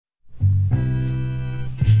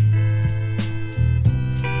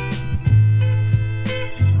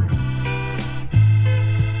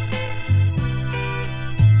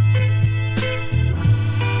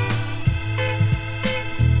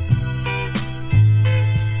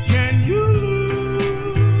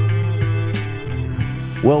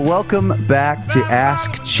Well, welcome back to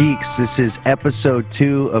Ask Cheeks. This is episode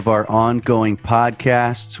 2 of our ongoing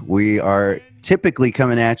podcast. We are typically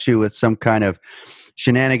coming at you with some kind of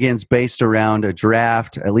shenanigans based around a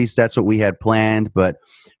draft. At least that's what we had planned. But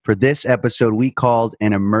for this episode, we called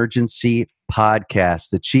an emergency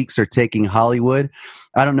podcast. The Cheeks are taking Hollywood.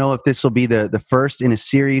 I don't know if this will be the first in a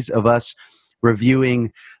series of us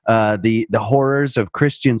reviewing the horrors of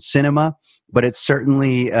Christian cinema, but it's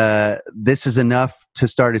certainly, this is enough to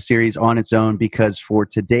start a series on its own, because for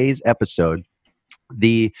today's episode,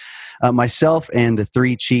 myself and the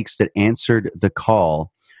 3 Cheeks that answered the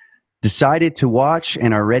call decided to watch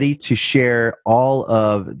and are ready to share all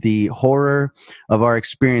of the horror of our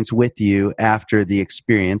experience with you after the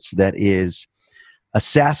experience that is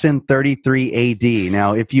Assassin 33 AD.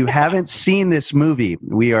 Now, if you haven't seen this movie,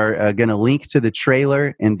 we are going to link to the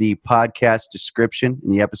trailer in the podcast description, in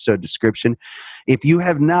the episode description. If you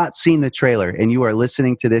have not seen the trailer and you are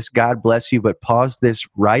listening to this, God bless you, but pause this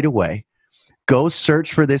right away. Go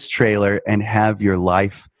search for this trailer and have your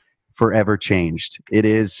life forever changed. It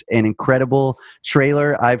is an incredible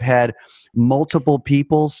trailer. I've had multiple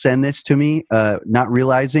people send this to me, not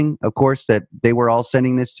realizing, of course, that they were all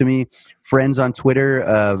sending this to me. Friends on Twitter.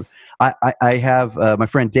 I have my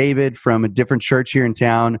friend David from a different church here in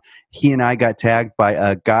town. He and I got tagged by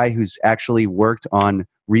a guy who's actually worked on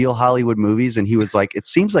real Hollywood movies, and he was like, it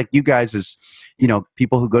seems like you guys, as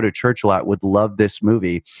people who go to church a lot, would love this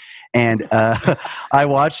movie. And I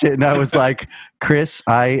watched it and I was like, Chris,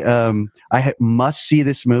 I must see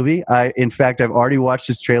this movie. In fact, I've already watched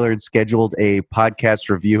this trailer and scheduled a podcast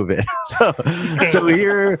review of it. So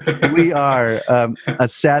here we are,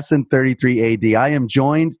 Assassin 33 AD. I am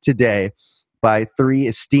joined today by 3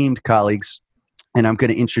 esteemed colleagues, and I'm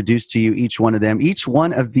going to introduce to you each one of them. Each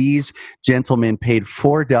one of these gentlemen paid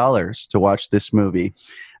 $4 to watch this movie.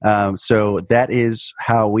 So that is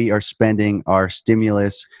how we are spending our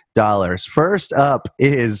stimulus dollars. First up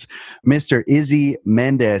is Mr. Izzy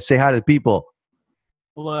Mendez. Say hi to the people.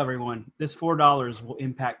 Hello, everyone. This $4 will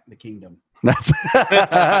impact the kingdom. That's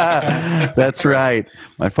right.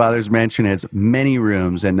 My father's mansion has many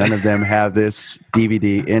rooms, and none of them have this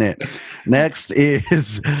DVD in it. Next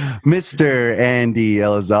is Mr. Andy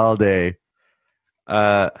Elizalde.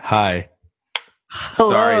 Hi.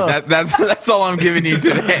 Hello. Sorry, that's all I'm giving you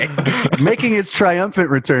today. Making its triumphant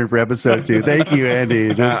return for episode 2. Thank you,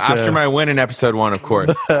 Andy. After my win in episode 1, of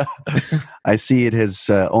course. I see it has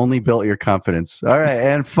only built your confidence. All right,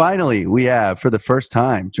 and finally, we have, for the first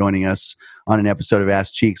time, joining us on an episode of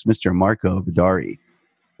Ask Cheeks, Mr. Marco Vidari.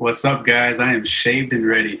 What's up, guys? I am shaved and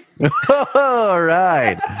ready. All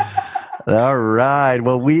right. All right.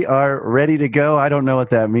 Well, we are ready to go. I don't know what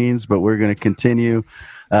that means, but we're going to continue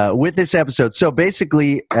with this episode. So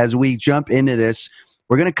basically, as we jump into this,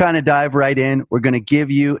 we're going to kind of dive right in. We're going to give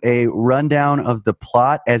you a rundown of the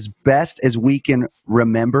plot as best as we can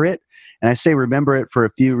remember it. And I say remember it for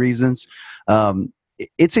a few reasons.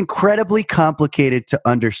 It's incredibly complicated to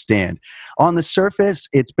understand. On the surface,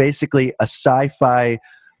 it's basically a sci-fi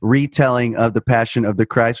retelling of the Passion of the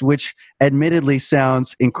Christ, which admittedly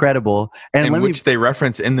sounds incredible. And which they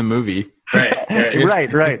reference in the movie. Right.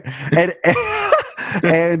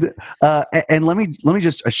 And let me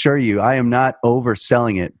just assure you, I am not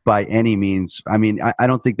overselling it by any means. I mean, I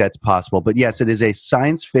don't think that's possible. But yes, it is a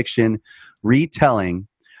science fiction retelling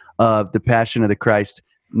of the Passion of the Christ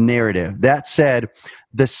narrative. That said,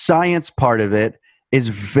 the science part of it is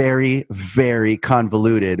very, very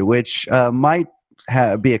convoluted, which might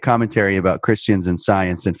be a commentary about Christians and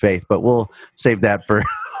science and faith, but we'll save that for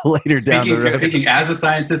later down the road. Speaking as a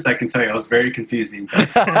scientist, I can tell you I was very confused the entire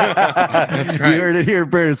time. That's right. You heard it here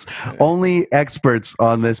first. Only experts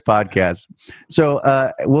on this podcast. So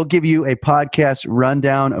we'll give you a podcast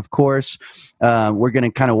rundown, of course. We're going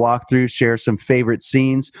to kind of walk through, share some favorite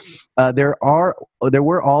scenes. There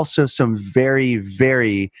were also some very,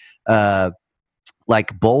 very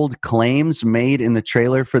bold claims made in the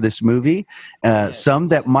trailer for this movie. Some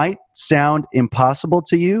that might sound impossible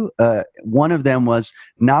to you. One of them was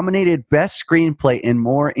nominated Best Screenplay in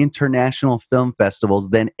more international film festivals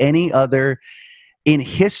than any other in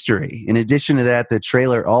history. In addition to that, the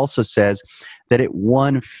trailer also says that it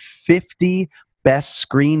won 50 Best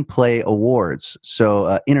Screenplay Awards,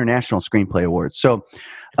 so international screenplay awards. So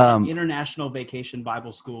International Vacation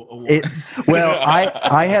Bible School Award.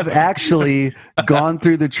 I have actually gone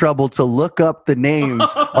through the trouble to look up the names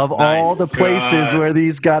of all the places where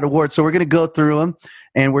these got awards. So we're going to go through them,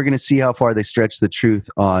 and we're going to see how far they stretch the truth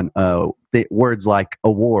on the words like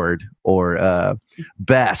award or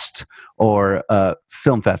best or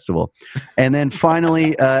film festival. And then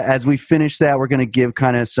finally, as we finish that, we're going to give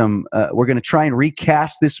kind of some, we're going to try and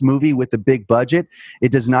recast this movie with a big budget.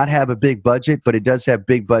 It does not have a big budget, but it does have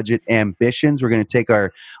big budget ambitions. We're going to take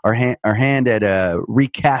our hand at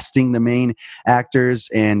recasting the main actors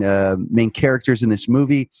and main characters in this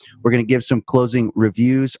movie. We're going to give some closing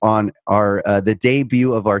reviews on our the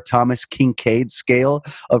debut of our Thomas Kincaid scale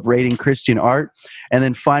of rating Christian art. And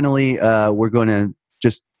then finally, we're going to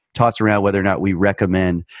just toss around whether or not we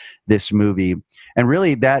recommend this movie. And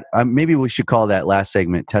really that maybe we should call that last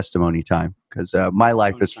segment testimony time, because my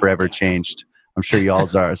life is forever changed. I'm sure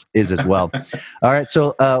y'all's is as well. All right,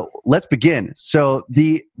 so let's begin. So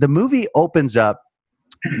the movie opens up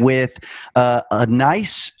with a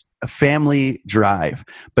nice family drive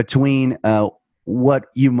between what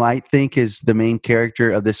you might think is the main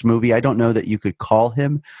character of this movie. I don't know that you could call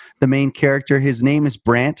him the main character. His name is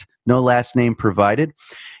Brant, no last name provided.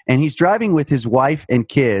 And he's driving with his wife and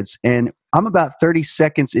kids. And I'm about 30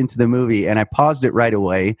 seconds into the movie, and I paused it right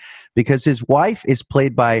away because his wife is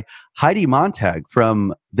played by Heidi Montag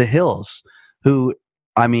from The Hills, who,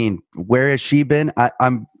 I mean, where has she been? I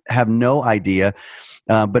have no idea.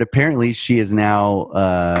 But apparently she is now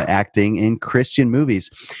acting in Christian movies.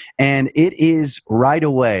 And it is right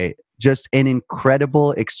away just an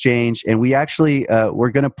incredible exchange. And we actually, we're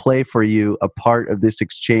going to play for you a part of this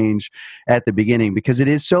exchange at the beginning because it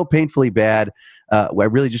is so painfully bad. I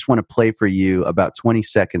really just want to play for you about 20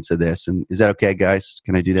 seconds of this. And is that okay, guys?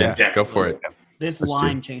 Can I do that? Yeah, go for it. This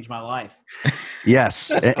line changed my life. Yes.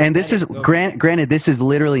 And this is, granted, this is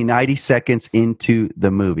literally 90 seconds into the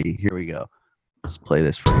movie. Here we go. Let's play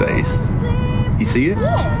this for face. You see it? You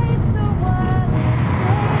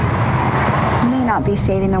may not be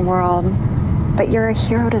saving the world, but you're a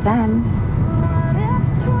hero to them.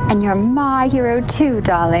 And you're my hero too,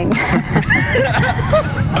 darling.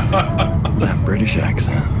 That British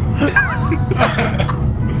accent.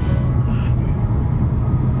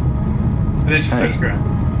 And then she starts crying.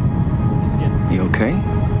 You okay?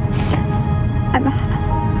 I'm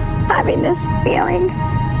having this feeling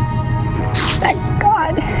that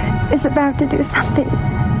God is about to do something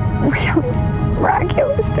really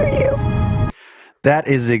miraculous through you. That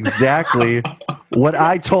is exactly what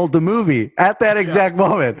I told the movie at that exact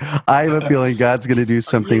moment. I have a feeling God's going to do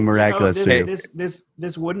something miraculous.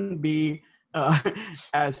 This wouldn't be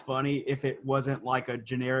as funny if it wasn't like a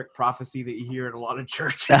generic prophecy that you hear at a lot of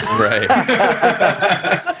churches. Right.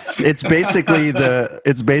 It's basically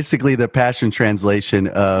the Passion translation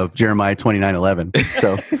of Jeremiah 29:11.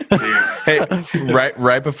 So, Hey,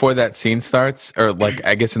 right before that scene starts, or like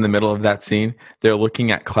I guess in the middle of that scene, they're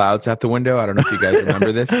looking at clouds out the window. I don't know if you guys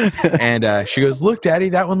remember this. And she goes, "Look, Daddy,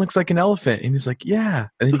 that one looks like an elephant." And he's like, "Yeah."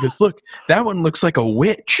 And then he goes, "Look, that one looks like a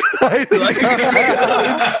witch." I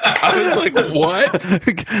was like, "What?"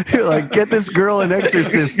 You're like, "Get this girl an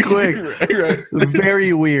exorcist quick!" Right.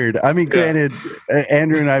 Very weird. I mean, granted,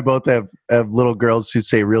 Andrew and I both have little girls who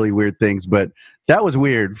say really weird things, but that was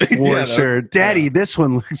weird for sure. Daddy, this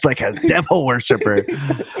one looks like a devil worshiper.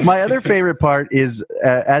 My other favorite part is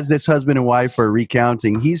as this husband and wife are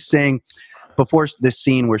recounting, he's saying before this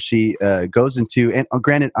scene where she goes into, and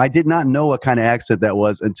granted, I did not know what kind of accent that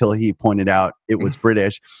was until he pointed out it was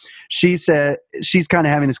British. She said she's kind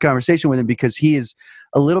of having this conversation with him because he is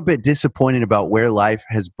a little bit disappointed about where life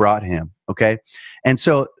has brought him. Okay. And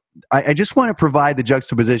so I just want to provide the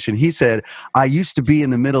juxtaposition. He said, "I used to be in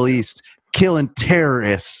the Middle East killing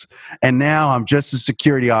terrorists, and now I'm just a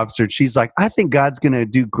security officer." And she's like, "I think God's going to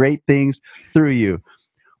do great things through you."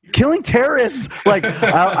 Killing terrorists? Like,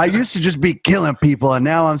 I used to just be killing people, and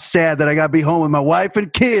now I'm sad that I got to be home with my wife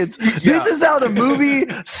and kids. Yeah. This is how the movie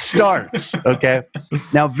starts, okay?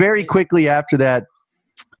 Now, very quickly after that,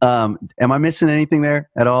 am I missing anything there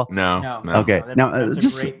at all? No. Okay.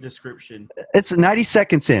 That's a great description. It's 90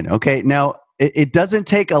 seconds in, okay? Now, it doesn't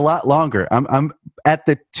take a lot longer. I'm at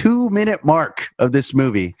the 2-minute mark of this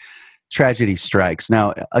movie. Tragedy strikes.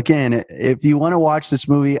 Now, again, if you want to watch this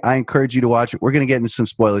movie, I encourage you to watch it. We're going to get into some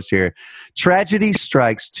spoilers here. Tragedy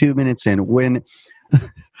strikes 2 minutes in when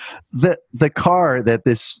the car that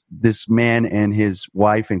this man and his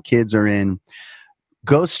wife and kids are in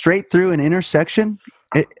goes straight through an intersection.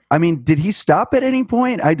 I mean, did he stop at any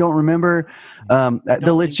point? I don't remember.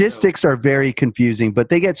 The logistics are very confusing, but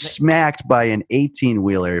they get smacked by an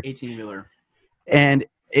 18-wheeler. And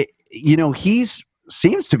he's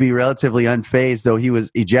seems to be relatively unfazed, though he was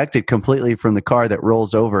ejected completely from the car that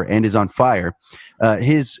rolls over and is on fire.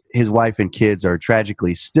 His wife and kids are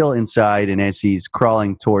tragically still inside, and as he's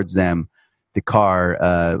crawling towards them, the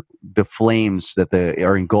car, the flames that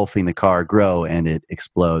are engulfing the car grow and it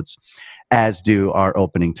explodes, as do our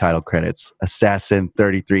opening title credits, Assassin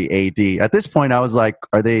 33 AD. At this point, I was like,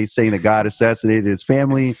 are they saying that God assassinated his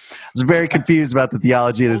family? I was very confused about the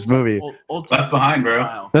theology of this movie. Left Behind,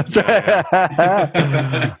 bro. That's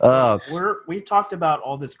right. We've talked about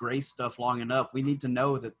all this grace stuff long enough. We need to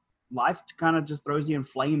know that life kind of just throws you in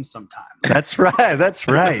flames sometimes. That's right. That's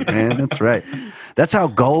right, man. That's right. That's how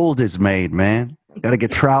gold is made, man. Got to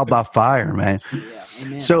get trial by fire, man. Yeah,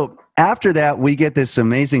 amen. So after that, we get this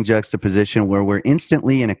amazing juxtaposition where we're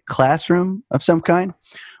instantly in a classroom of some kind,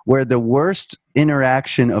 where the worst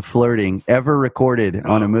interaction of flirting ever recorded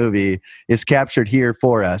on a movie is captured here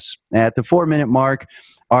for us. At the 4-minute mark,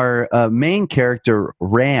 our main character,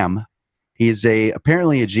 Ram, he's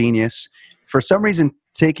apparently a genius. For some reason,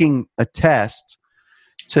 taking a test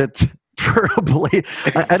for a blade.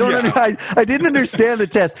 I didn't understand the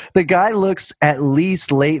test. The guy looks at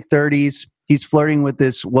least late 30s. He's flirting with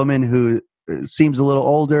this woman who seems a little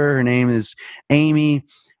older. Her name is Amy.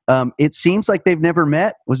 It seems like they've never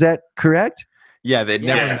met. Was that correct? Yeah, they'd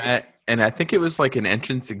never met. And I think it was like an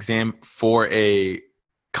entrance exam for a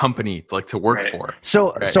company like to work for.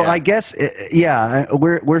 So I guess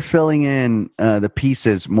we're filling in the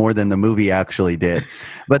pieces more than the movie actually did.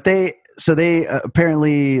 But they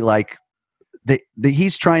apparently like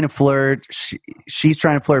he's trying to flirt. She's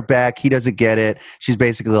trying to flirt back. He doesn't get it. She's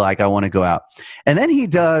basically like, I want to go out. And then he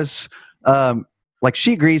does, like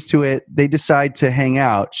she agrees to it. They decide to hang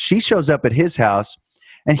out. She shows up at his house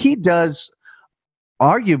and he does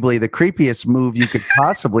arguably the creepiest move you could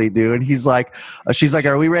possibly do. And he's like, she's like,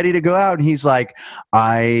 are we ready to go out? And he's like,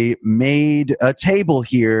 I made a table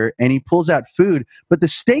here, and he pulls out food, but the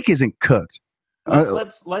steak isn't cooked.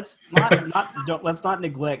 Let's not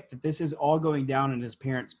neglect that this is all going down in his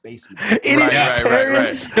parents' basement. In his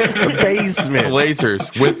parents' basement.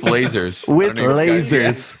 Lasers with lasers. With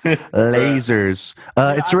lasers.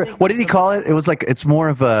 What did he call it? It was like it's more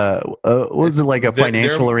of a was it like a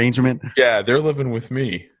financial arrangement? Yeah, they're living with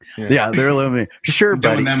me. Yeah, they're living. Sure,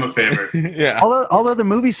 buddy. Doing them a favor. Yeah. Although the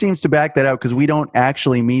movie seems to back that up because we don't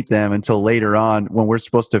actually meet them until later on when we're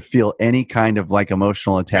supposed to feel any kind of like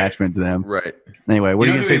emotional attachment to them. Right. Anyway, what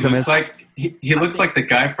are you going to say? He looks like he looks like the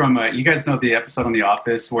guy from you guys know the episode on The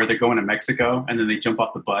Office where they're going to Mexico and then they jump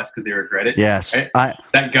off the bus because they regret it. Yes, right?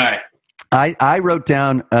 That guy. I wrote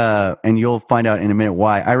down, and you'll find out in a minute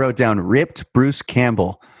why. I wrote down ripped Bruce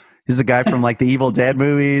Campbell. He's the guy from like the Evil Dead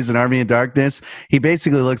movies and Army of Darkness. He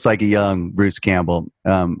basically looks like a young Bruce Campbell,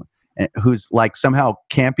 who's like somehow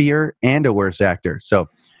campier and a worse actor. So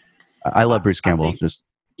I love Bruce Campbell.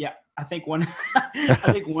 I think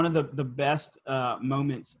one of the best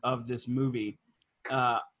moments of this movie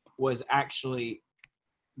was actually,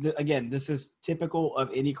 again, this is typical of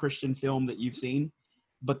any Christian film that you've seen,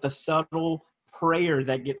 but the subtle prayer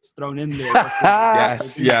that gets thrown in there.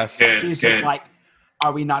 Yes. She's just like,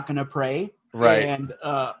 are we not going to pray? Right. And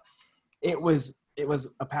it was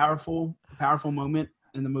a powerful moment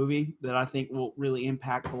in the movie that I think will really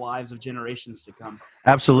impact the lives of generations to come.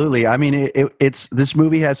 Absolutely. I mean, it's this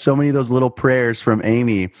movie has so many of those little prayers from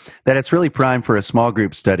Amy that it's really prime for a small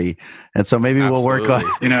group study. And so maybe we'll work on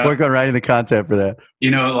writing the content for that. A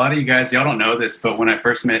lot of you guys, y'all don't know this, but when I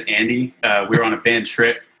first met Andy, we were on a band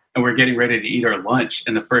trip. And we're getting ready to eat our lunch,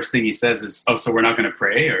 and the first thing he says is, "Oh, so we're not going to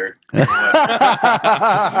pray?" Or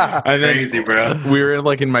crazy, bro. We were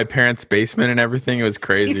like in my parents' basement and everything. It was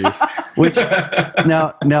crazy. Which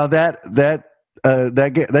now that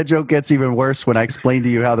joke gets even worse when I explain to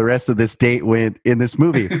you how the rest of this date went in this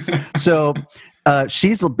movie. So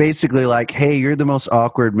she's basically like, "Hey, you're the most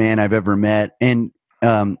awkward man I've ever met," and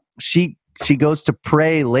she goes to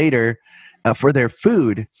pray later. For their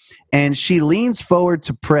food, and she leans forward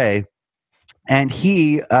to pray, and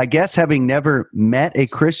he, I guess, having never met a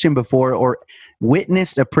Christian before or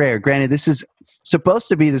witnessed a prayer, granted this is supposed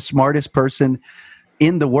to be the smartest person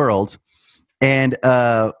in the world, and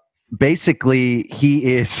basically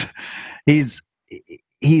he's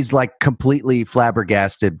like completely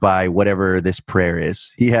flabbergasted by whatever this prayer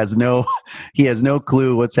is. He has no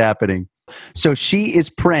clue what's happening. So she is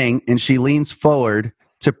praying, and she leans forward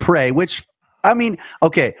to pray, which, I mean,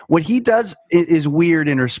 okay, what he does is weird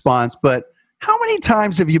in response, but how many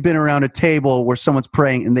times have you been around a table where someone's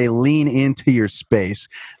praying and they lean into your space?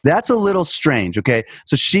 That's a little strange, okay?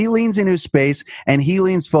 So she leans into his space, and he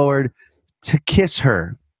leans forward to kiss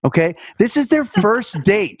her, okay? This is their first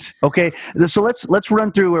date, okay? So let's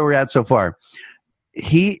run through where we're at so far.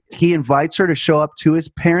 he invites her to show up to his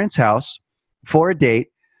parents' house for a date,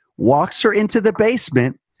 walks her into the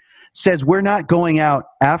basement, says, "We're not going out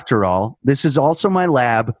after all. This is also my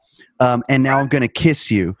lab, and now I'm going to kiss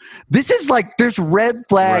you." This is like, there's red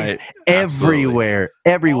flags Right. everywhere.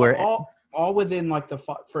 all within like the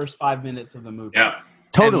first 5 minutes of the movie. Yeah.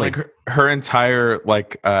 Totally. And, like, her entire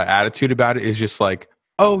attitude about it is just like,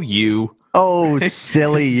 "Oh, you." Oh,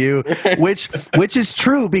 silly you. Which is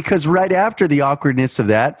true, because right after the awkwardness of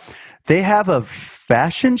that, they have a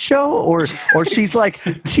fashion show, or she's like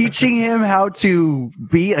teaching him how to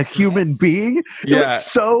be a human being. It Yeah. was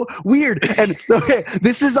so weird. And okay,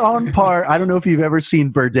 this is on par. I don't know if you've ever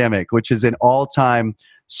seen Birdemic, which is an all-time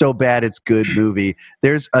so bad it's good movie.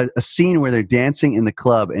 There's a scene where they're dancing in the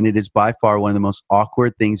club, and it is by far one of the most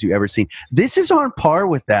awkward things you've ever seen. This is on par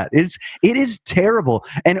with that. It is terrible.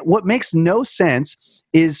 And what makes no sense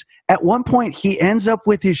is at one point he ends up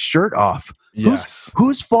with his shirt off. Yes.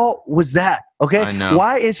 Whose fault was that? Okay. I know.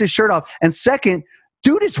 Why is his shirt off? And second,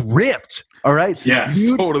 dude is ripped. All right. Yes.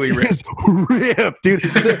 Dude Totally ripped. is ripped, dude.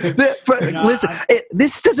 Listen,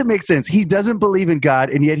 this doesn't make sense. He doesn't believe in God,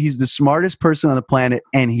 and yet he's the smartest person on the planet,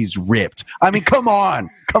 and he's ripped. I mean, come on.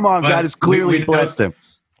 But God has clearly we know- blessed him.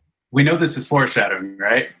 We know this is foreshadowing,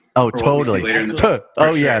 right? Oh, For what we see totally. later in the Absolutely. movie, for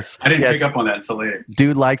Oh, sure. yes. I didn't Yes. pick up on that until later.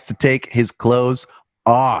 Dude likes to take his clothes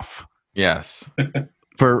off. Yes.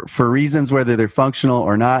 For reasons whether they're functional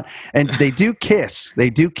or not. And they do kiss. They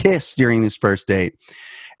do kiss during this first date.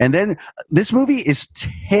 And then this movie is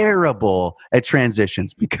terrible at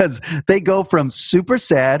transitions, because they go from super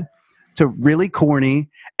sad to really corny,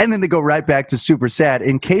 and then they go right back to super sad.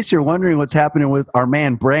 In case you're wondering what's happening with our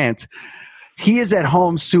man Brant, he is at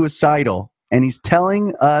home suicidal, and he's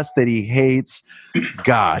telling us that he hates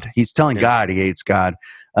God. He's telling God he hates God.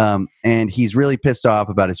 And he's really pissed off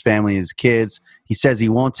about his family, his kids. He says he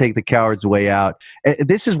won't take the coward's way out.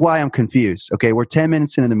 This is why I'm confused. Okay, we're 10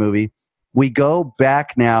 minutes into the movie. We go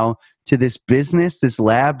back now to this business, this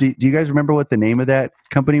lab. Do you guys remember what the name of that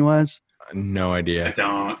company was? No I idea.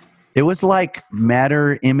 don't. It was like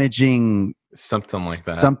Matter Imaging Something like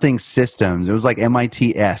that. something systems. It was like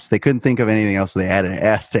MITS. They couldn't think of anything else. They added an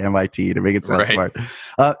S to MIT to make it sound Right. smart.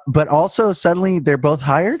 But also suddenly they're both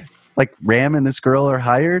hired. Like Ram and this girl are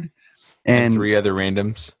hired. and And 3 other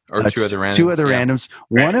randoms. Or 2 other randoms. Two other yeah. randoms.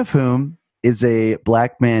 One of whom is a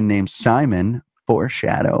black man named Simon.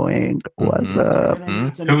 Foreshadowing. What's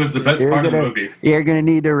Mhm. up? Who was the best You're part of the gonna- movie? You're going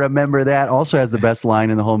to need to remember that. Also has the best line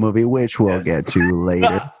in the whole movie, which we'll Yes. get to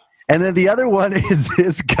later. And then the other one is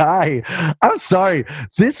this guy. I'm sorry.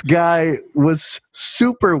 This guy was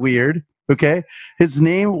super weird. Okay. His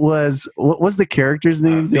name was, what was the character's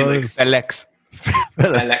name? Felix. Alex.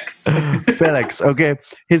 Alex. Felix. Okay.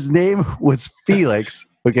 His name was Felix.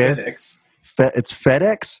 Okay. Felix. It's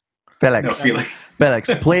FedEx? Felix. No, Felix. Felix.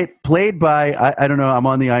 Played by, I don't know, I'm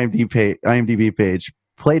on the IMDb page.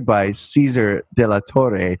 Played by Cesar de la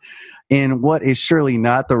Torre in what is surely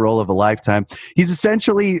not the role of a lifetime. He's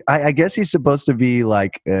essentially, I guess he's supposed to be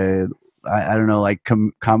like, I don't know, like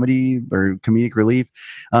comedy or comedic relief.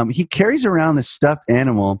 He carries around this stuffed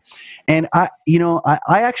animal, and I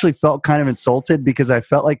actually felt kind of insulted, because I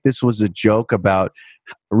felt like this was a joke about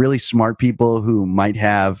really smart people who might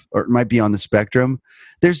have or might be on the spectrum.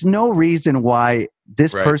 There's no reason why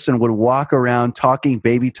this Right. person would walk around talking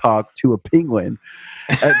baby talk to a penguin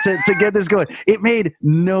to get this going. It made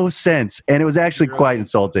no sense, and it was actually Zero quite sense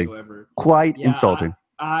insulting. whatsoever. Quite Yeah, insulting.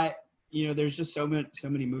 I there's just so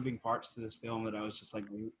many moving parts to this film that I was just like,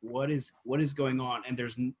 what is going on? And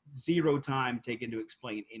there's zero time taken to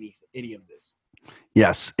explain any of this.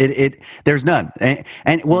 Yes, there's none, and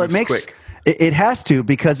well, it Moves makes quick. it has to,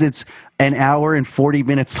 because it's an hour and 40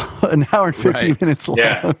 minutes, an hour and 50 Right. minutes long.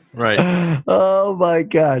 Yeah. Right. Oh my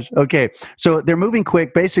gosh. Okay, so they're moving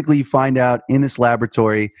quick. Basically, you find out in this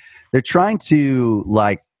laboratory, they're trying to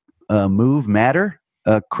move matter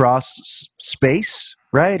across space,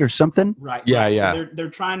 right, or something. Right. Yeah, right. yeah. So they're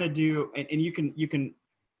trying to do, and you can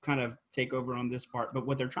kind of take over on this part, but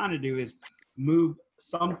what they're trying to do is move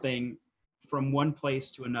something from one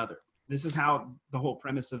place to another. This is how the whole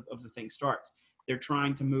premise of the thing starts. They're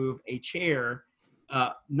trying to move a chair,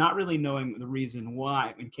 not really knowing the reason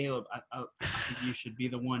why. And Caleb, I think you should be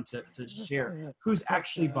the one to share who's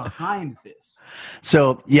actually behind this.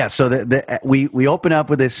 So yeah, so we open up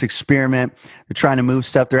with this experiment. They're trying to move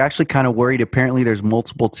stuff. They're actually kind of worried. Apparently, there's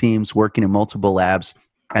multiple teams working in multiple labs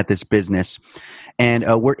at this business, and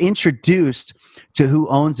we're introduced to who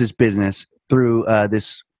owns this business through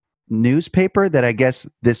this newspaper that I guess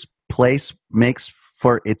this place makes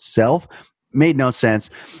for itself. Made no sense.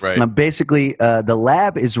 Right. Basically, the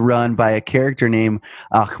lab is run by a character named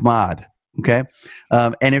Ahmad. Okay.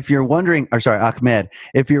 And if you're wondering, Ahmed,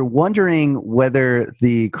 if you're wondering whether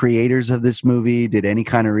the creators of this movie did any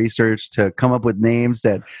kind of research to come up with names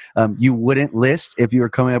that you wouldn't list if you were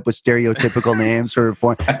coming up with stereotypical names for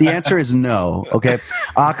foreign, the answer is no. Okay.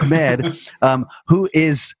 Ahmed, who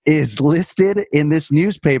is listed in this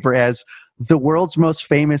newspaper as the world's most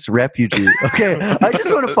famous refugee. Okay, I just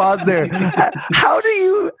want to pause there. How do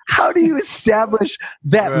you establish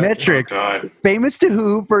that metric? Oh, God. Famous to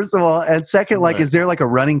who, first of all, and second, like, is there like a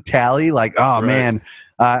running tally? Like, oh man,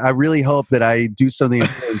 I really hope that I do something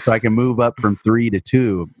important so I can move up from 3 to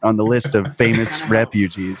 2 on the list of famous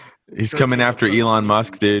refugees. He's coming after Elon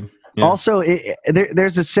Musk, dude. Yeah. Also,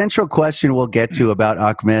 there's a central question we'll get to about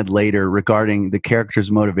Ahmed later regarding the character's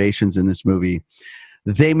motivations in this movie.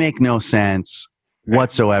 They make no sense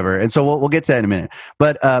whatsoever. And so we'll get to that in a minute.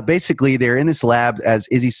 But basically, they're in this lab. As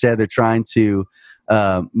Izzy said, they're trying to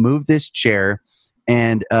move this chair.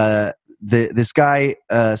 And this guy,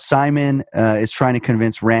 Simon, is trying to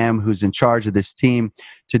convince Ram, who's in charge of this team,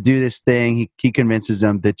 to do this thing. He convinces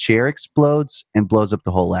them. The chair explodes and blows up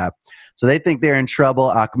the whole lab. So they think they're in trouble.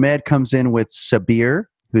 Ahmed comes in with Sabir,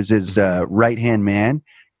 who's his right-hand man,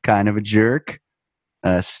 kind of a jerk.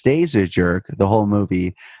 Stays a jerk the whole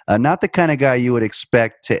movie. Not the kind of guy you would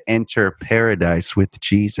expect to enter paradise with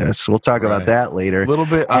Jesus. We'll talk about that later. A little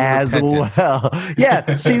bit as well.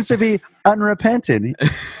 Yeah, seems to be unrepentant.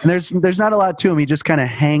 And there's not a lot to him. He just kind of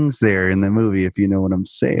hangs there in the movie, if you know what I'm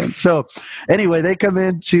saying. So anyway, they come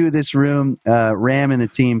into this room. Ram and the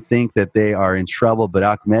team think that they are in trouble, but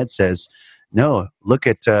Ahmed says, no, look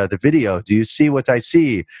at the video. Do you see what I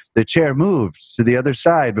see? The chair moved to the other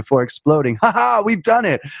side before exploding. Ha ha, we've done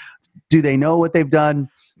it. Do they know what they've done?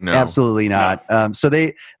 No. Absolutely not. No. So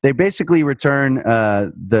they basically return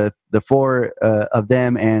the 4 of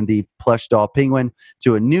them and the plush doll penguin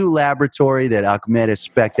to a new laboratory that Ahmed has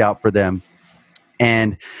spec'd out for them.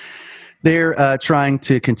 And they're trying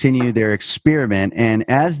to continue their experiment, and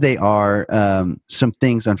as they are, some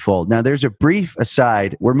things unfold. Now, there's a brief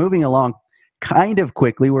aside. We're moving along kind of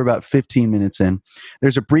quickly. We're about 15 minutes in.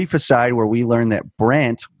 There's a brief aside where we learn that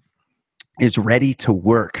Brant is ready to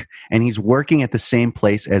work, and he's working at the same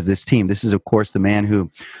place as this team. This is, of course, the man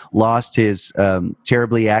who lost his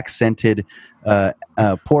terribly accented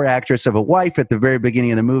poor actress of a wife at the very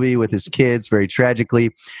beginning of the movie with his kids, very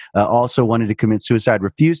tragically. Also wanted to commit suicide,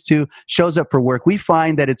 refused to, shows up for work. We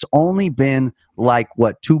find that it's only been like,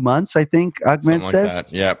 2 months, I think Ahmed says.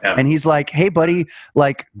 Like yep. And he's like, hey, buddy,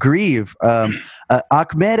 like, grieve.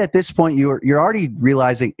 Ahmed, at this point, you're already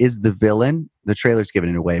realizing is the villain. The trailer's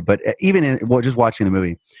giving it away, but even just watching the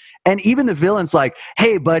movie. And even the villain's like,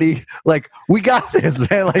 hey, buddy, like, we got this,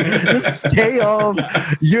 man. Like, just stay home.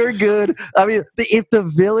 You're good. I mean, if the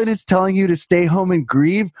villain is telling you to stay home and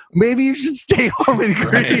grieve, maybe you should stay home and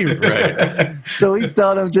grieve. Right. So he's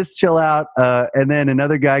telling him, just chill out. And then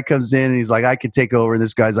another guy comes in and he's like, I could take over. And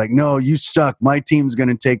this guy's like, no, you suck. My team's going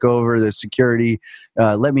to take over the security.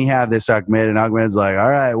 Let me have this, Ahmed. And Ahmed's like,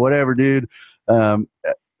 all right, whatever, dude.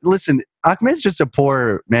 Listen, Ahmed's just a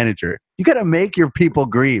poor manager. You got to make your people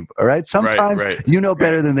grieve, all right? Sometimes you know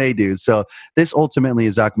better than they do. So this ultimately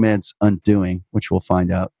is Ahmed's undoing, which we'll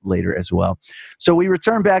find out later as well. So we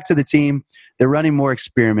return back to the team. They're running more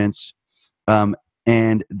experiments,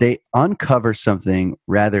 and they uncover something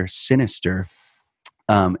rather sinister.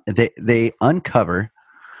 They uncover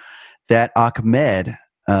that Ahmed,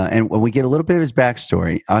 and when we get a little bit of his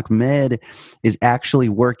backstory, Ahmed is actually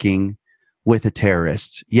working with a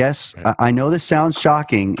terrorist. Yes, I know this sounds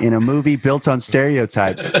shocking in a movie built on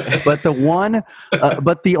stereotypes, but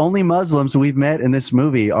the only Muslims we've met in this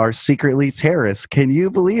movie are secretly terrorists. Can you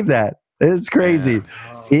believe that? It's crazy.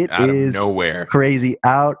 It is nowhere. Crazy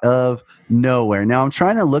out of nowhere. Now I'm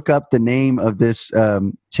trying to look up the name of this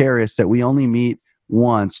terrorist that we only meet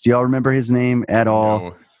once. Do y'all remember his name at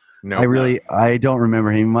all? No, I don't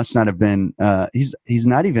remember him. He must not have been. He's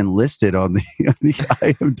not even listed on the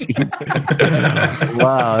IMDb.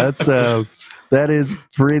 Wow, that is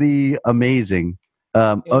pretty amazing.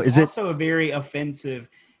 Is it also a very offensive?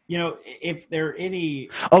 You know, if there are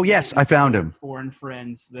any. Oh yes, I found him. Foreign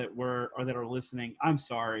friends that are listening. I'm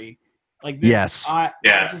sorry. Like this, yes, I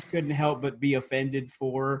just couldn't help but be offended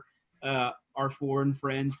for our foreign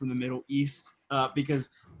friends from the Middle East because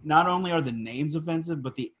not only are the names offensive,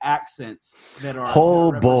 but the accents that are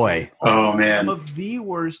man, some of the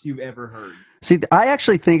worst you've ever heard. See, I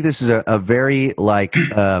actually think this is a very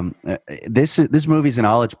this movie is an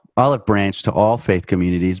olive branch to all faith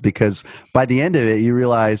communities, because by the end of it, you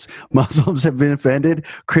realize Muslims have been offended,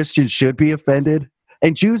 Christians should be offended,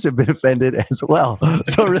 and Jews have been offended as well.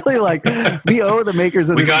 So really, we owe the makers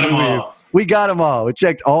of this movie We got them all. We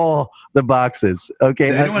checked all the boxes. Okay.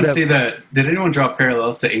 Did anyone see that? Did anyone draw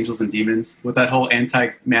parallels to Angels and Demons with that whole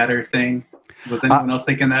antimatter thing? Was anyone else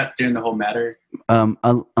thinking that during the whole matter?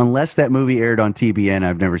 Unless that movie aired on TBN,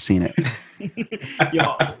 I've never seen it.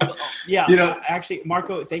 Yeah. Actually,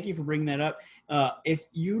 Marco, thank you for bringing that up. If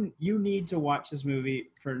you need to watch this movie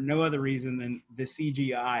for no other reason than the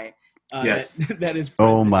CGI. Yes. That is.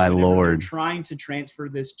 Oh my Lord! Lord! Trying to transfer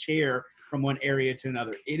this chair from one area to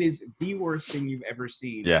another. It is the worst thing you've ever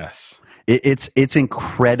seen. Yes. It's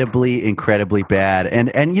incredibly bad,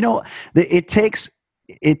 and you know it takes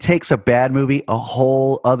a bad movie a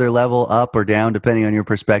whole other level up or down depending on your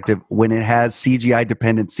perspective when it has CGI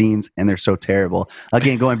dependent scenes and they're so terrible.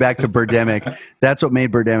 Again, going back to Birdemic, that's what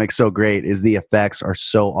made Birdemic so great is the effects are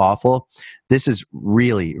so awful. This is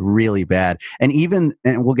really bad. And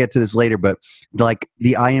we'll get to this later, but like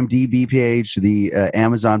the IMDb page, the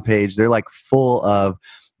Amazon page, they're like full of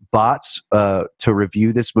bots to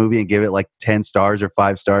review this movie and give it like 10 stars or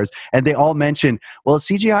 5 stars, and they all mention, well,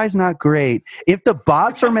 CGI is not great. If the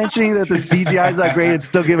bots are mentioning that the CGI is not great and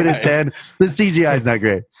still giving it 10, the CGI is not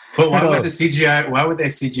great. But why would the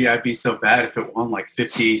CGI be so bad if it won like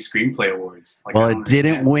 50 screenplay awards? Like, well, it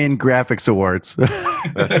didn't win graphics awards.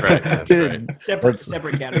 That's right. That's right. Separate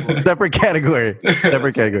category. Separate category.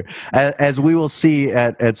 As we will see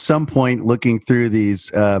at some point looking through these,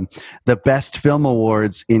 the best film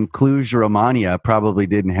awards in Cluj, Romania probably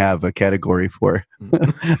didn't have a category for.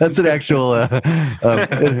 That's an actual.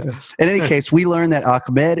 In any case, we learned that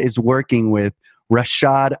Ahmed is working with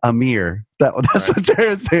Rashad Amir. That's a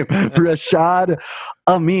terrorist name. Rashad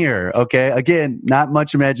Amir. Okay. Again, not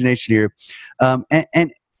much imagination here.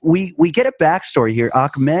 And we get a backstory here.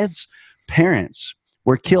 Ahmed's parents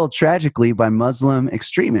were killed tragically by Muslim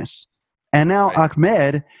extremists. And now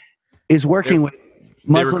Ahmed is working with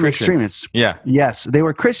Muslim extremists. Yeah. Yes, they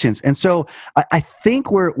were Christians. And so I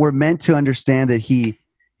think we're meant to understand that he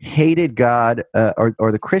hated God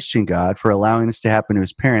or the Christian God for allowing this to happen to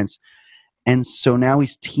his parents. And so now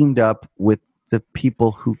he's teamed up with the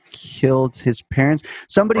people who killed his parents.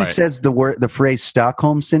 Somebody says the phrase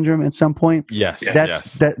Stockholm syndrome at some point. Yes.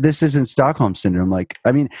 This isn't Stockholm syndrome. Like,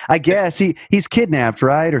 I mean, I guess he's kidnapped,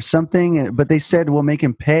 right? Or something, but they said we'll make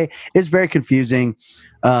him pay. It's very confusing.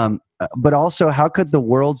 But also, how could the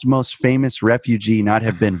world's most famous refugee not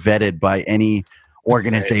have been vetted by any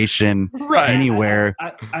organization anywhere?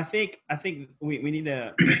 I think we need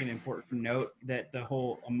to make an important note that the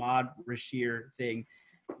whole Ahmad Rashid thing,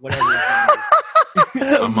 whatever his name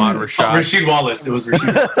is. Ahmad Rashad. Rasheed Wallace. It was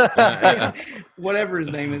Rasheed Wallace. Whatever his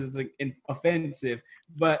name is like offensive.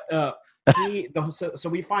 But so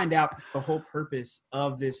we find out the whole purpose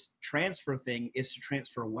of this transfer thing is to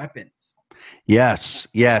transfer weapons. Yes.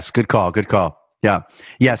 Good call. Yeah.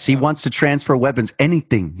 Yes, he wants to transfer weapons.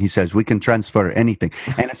 Anything, he says. We can transfer anything.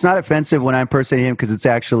 And it's not offensive when I impersonate him because it's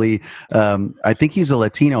actually, I think he's a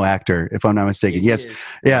Latino actor, if I'm not mistaken. Yes.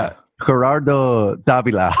 Yeah. Gerardo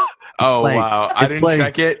Davila. Wow. I didn't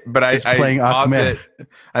check it, but I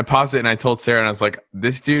paused it and I told Sarah and I was like,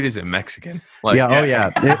 this dude is a Mexican. Like,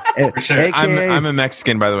 For sure. AKA, I'm a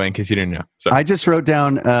Mexican, by the way, in case you didn't know. So. I just wrote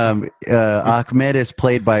down Ahmed is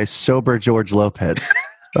played by sober George Lopez.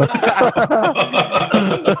 That's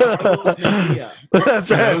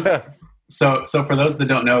right. So for those that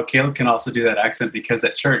don't know, Caleb can also do that accent because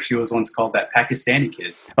at church he was once called that Pakistani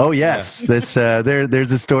kid. Oh yes, this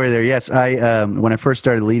there's a story there. Yes, I when I first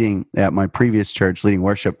started leading at my previous church, leading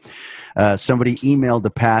worship, somebody emailed the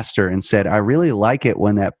pastor and said, "I really like it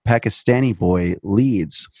when that Pakistani boy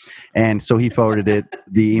leads," and so he forwarded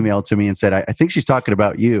the email to me and said, "I think she's talking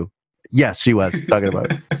about you." Yes, she was talking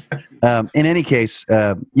about it. In any case,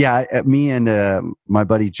 me and my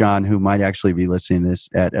buddy John, who might actually be listening to this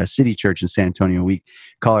at a City Church in San Antonio, we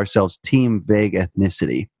call ourselves Team Vague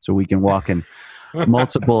Ethnicity. So we can walk in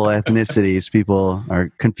multiple ethnicities. People are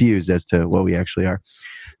confused as to what we actually are.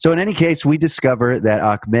 So in any case, we discover that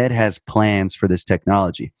Ahmed has plans for this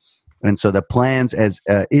technology. And so the plans, as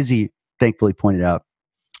Izzy thankfully pointed out,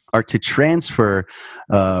 are to transfer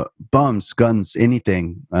bombs, guns,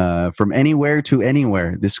 anything from anywhere to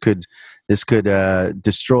anywhere. This could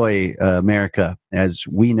destroy America as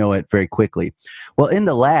we know it very quickly. Well, in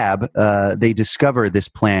the lab, they discover this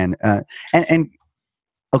plan,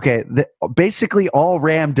 basically all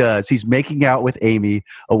Ram does, he's making out with Amy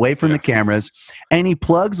away from the cameras, and he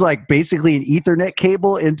plugs like basically an Ethernet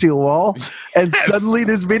cable into a wall, and suddenly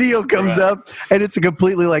this video comes up, and it's a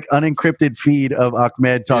completely like unencrypted feed of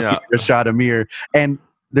Ahmed talking to Rashad Amir, and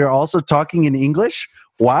they're also talking in English.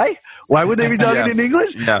 Why? Why would they be talking in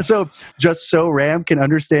English? Yes. So just so Ram can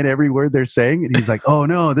understand every word they're saying, and he's like, "Oh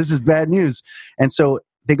no, this is bad news." And so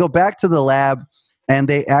they go back to the lab and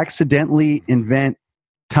they accidentally invent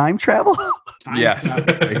time travel. Yes,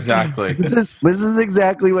 exactly. This is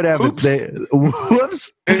exactly what happens.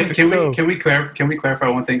 Whoops. Can we clarify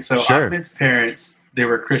one thing? So Sure. Ahmed's parents, they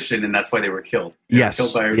were Christian, and that's why they were killed. They Yes, were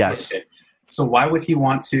killed by yes. okay. So why would he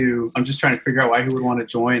want to? I'm just trying to figure out why he would want to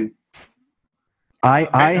join.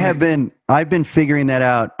 I've been figuring that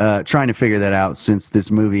out, trying to figure that out since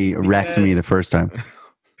this movie wrecked me the first time.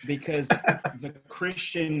 Because the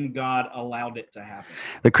Christian God allowed it to happen.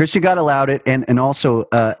 The Christian God allowed it, and also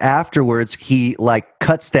afterwards he like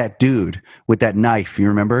cuts that dude with that knife. You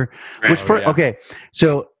remember? Right. Okay,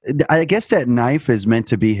 so I guess that knife is meant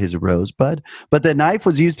to be his rosebud, but the knife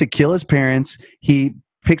was used to kill his parents. He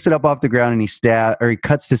picks it up off the ground and he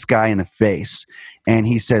cuts this guy in the face, and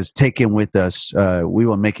he says, "Take him with us. We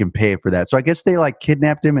will make him pay for that." So I guess they like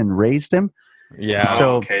kidnapped him and raised him. Yeah.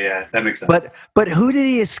 So- Okay, yeah, that makes sense. But who did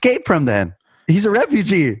he escape from then? He's a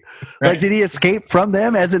refugee. Like, Right. did he escape from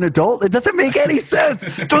them as an adult? It doesn't make any sense.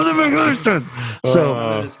 Doesn't make any sense. So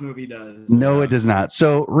None of this movie does. no, it does not.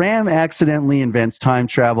 So Ram accidentally invents time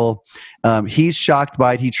travel. He's shocked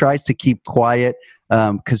by it. He tries to keep quiet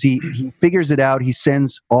because he figures it out. He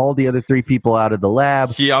sends all the other 3 people out of the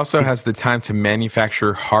lab. He also has the time to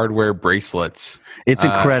manufacture hardware bracelets. It's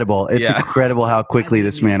incredible. It's yeah. incredible how quickly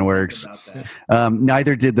this man works.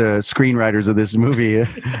 Neither did the screenwriters of this movie,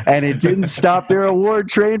 and it didn't stop their award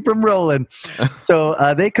train from rolling.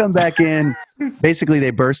 So they come back in. Basically,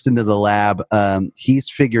 they burst into the lab. He's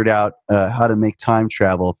figured out how to make time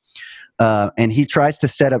travel, and he tries to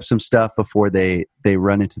set up some stuff before they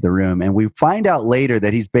run into the room. And we find out later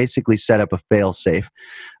that he's basically set up a fail-safe.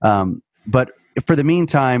 But for the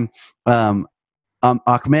meantime,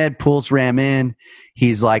 Ahmed pulls Ram in.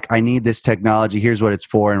 He's like, I need this technology. Here's what it's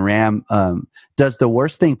for. And Ram does the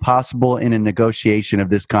worst thing possible in a negotiation of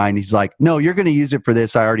this kind. He's like, no, you're going to use it for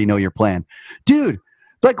this. I already know your plan. Dude,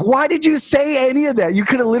 like, why did you say any of that? You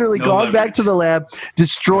could have literally gone back to the lab,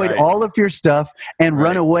 destroyed all of your stuff, and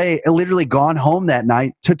run away, and literally gone home that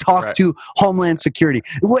night to talk to Homeland Security.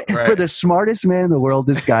 For the smartest man in the world,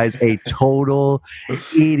 this guy's a total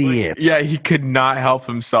idiot. Yeah, he could not help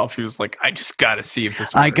himself. He was like, I just got to see if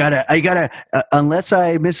this works. I gotta, unless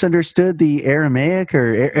I misunderstood the Aramaic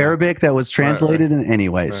or Arabic that was translated in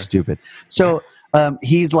anyways, stupid. So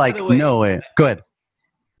he's like, By the way, no way. Good.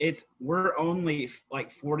 We're only like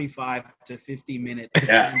 45 to 50 minutes.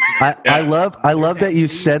 Yeah. I love that you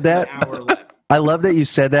said that. I love that you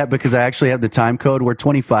said that because I actually have the time code. We're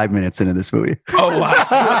 25 minutes into this movie. Oh, wow.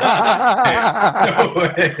 No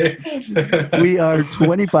way. We are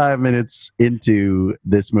 25 minutes into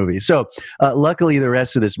this movie. So luckily, the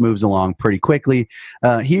rest of this moves along pretty quickly.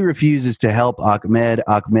 He refuses to help Ahmed.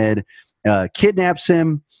 Ahmed kidnaps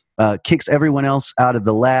him. Kicks everyone else out of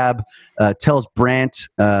the lab, tells Brandt,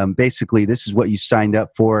 basically, this is what you signed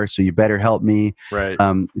up for, so you better help me. Right.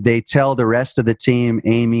 They tell the rest of the team,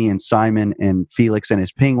 Amy and Simon and Felix and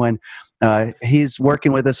his penguin, he's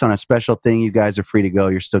working with us on a special thing. You guys are free to go.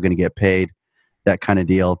 You're still going to get paid, that kind of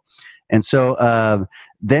deal. And so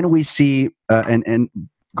then we see, and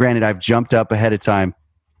granted, I've jumped up ahead of time.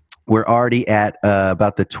 We're already at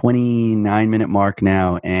about the 29-minute mark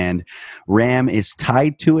now, and Ram is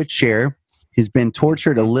tied to a chair. He's been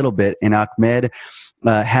tortured a little bit, and Ahmed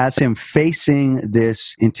has him facing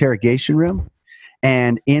this interrogation room,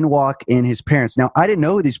 and in walk in his parents. Now, I didn't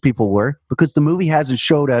know who these people were because the movie hasn't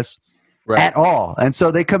showed us at all. And so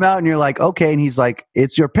they come out, and you're like, okay. And he's like,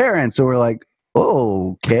 it's your parents. So we're like,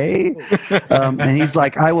 okay. And he's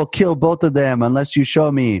like, I will kill both of them unless you show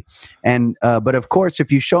me. And but of course, if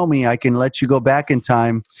you show me, I can let you go back in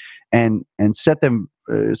time and set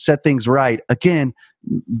things right. Again,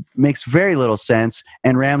 makes very little sense.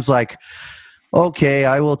 And Ram's like, okay,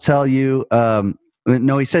 I will tell you.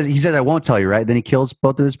 No, he says I won't tell you, right? Then he kills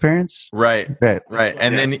both of his parents. Right.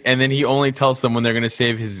 And then he only tells them when they're going to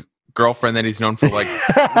save his girlfriend that he's known for like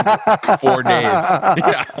 4 days.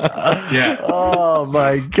 Yeah. Oh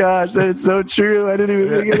my gosh, that is so true. I didn't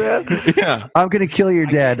even think of that. Yeah. I'm gonna kill your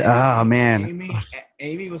dad. Oh man.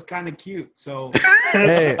 Amy was kind of cute, so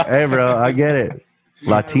hey, bro, I get it.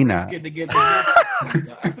 Latina. It's good to get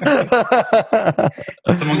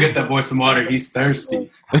Someone get that boy some water. He's thirsty.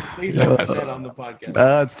 Please don't put that on the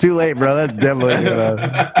podcast. It's too late, bro. That's definitely.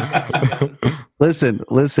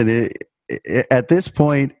 Listen. At this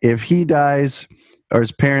point, if he dies or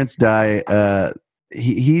his parents die,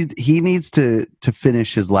 he needs to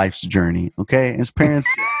finish his life's journey. Okay, his parents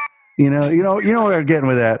You know where I'm getting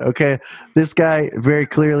with that. Okay, this guy very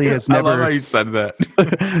clearly has I love how never. you said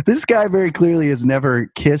that. This guy very clearly has never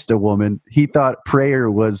kissed a woman. He thought prayer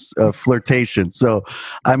was a flirtation. So,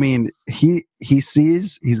 I mean, he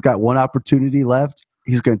sees he's got one opportunity left.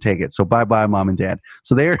 He's going to take it. So bye, mom and dad.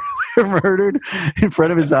 So they're murdered in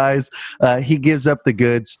front of his eyes. He gives up the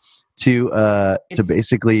goods to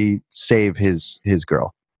basically save his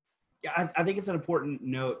girl. Yeah, I think it's an important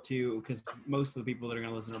note too, because most of the people that are going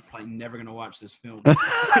to listen are probably never going to watch this film.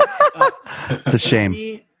 It's a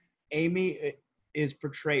shame. Amy is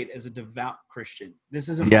portrayed as a devout Christian. This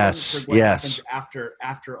is Yes, for what yes. happens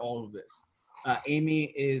after all of this. Amy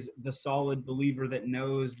is the solid believer that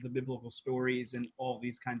knows the biblical stories and all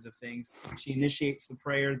these kinds of things. She initiates the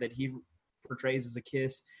prayer that he portrays as a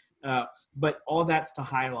kiss. But all that's to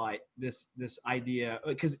highlight this idea,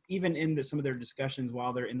 because even in some of their discussions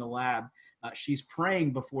while they're in the lab, she's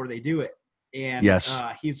praying before they do it. And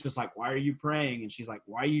he's just like, why are you praying? And she's like,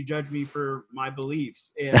 why you judge me for my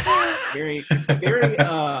beliefs? And very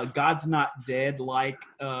God's not dead like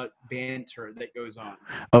banter that goes on.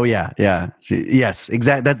 Oh yeah. Yes,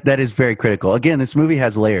 exactly. That is very critical. Again, this movie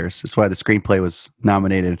has layers. That's why the screenplay was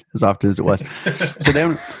nominated as often as it was. So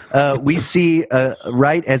then we see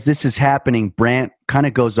right as this is happening, Brant kind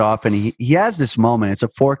of goes off and he has this moment. It's a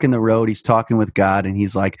fork in the road. He's talking with God and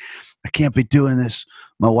he's like, I can't be doing this.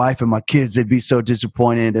 My wife and my kids, they'd be so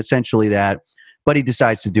disappointed. Essentially that. But he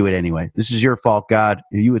decides to do it anyway. This is your fault, God.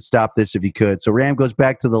 You would stop this if you could. So Ram goes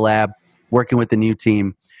back to the lab, working with the new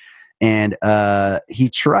team. And he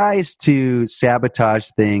tries to sabotage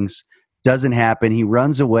things. Doesn't happen. He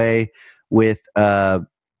runs away with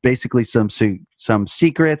basically some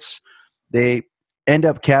secrets. They end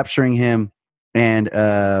up capturing him. And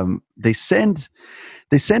they send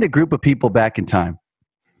a group of people back in time.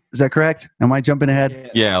 Is that correct? Am I jumping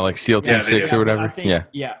ahead? Yeah, like SEAL Team 6 or whatever. I think,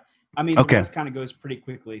 yeah. I mean, okay. This kind of goes pretty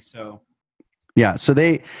quickly. So, yeah. So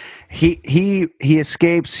he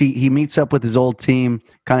escapes. He meets up with his old team.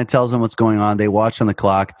 Kind of tells them what's going on. They watch on the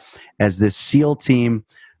clock as this SEAL team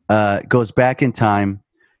goes back in time.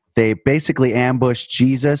 They basically ambush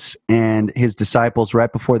Jesus and his disciples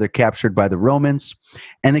right before they're captured by the Romans,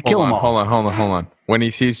 and they kill them all. Hold on. When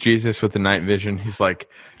he sees Jesus with the night vision, he's like,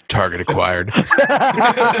 target acquired.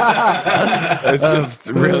 It's just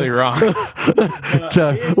really wrong.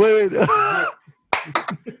 Wait.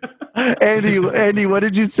 Andy, what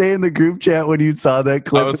did you say in the group chat when you saw that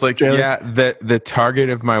clip? I was like, yeah, the target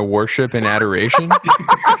of my worship and adoration.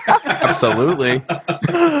 Absolutely.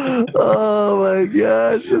 Oh my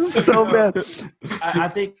gosh, it's so bad. I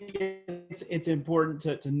think it's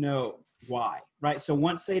important to know why, right? So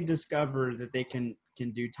once they discover that they can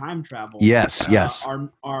do time travel, yes.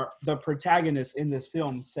 The protagonist in this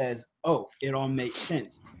film says, "Oh, it all makes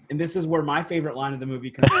sense." And this is where my favorite line of the movie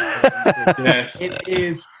comes from. Yes. It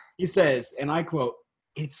is. He says, and I quote,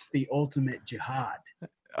 "It's the ultimate jihad."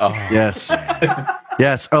 Oh. Yes.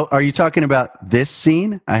 Yes. Oh, are you talking about this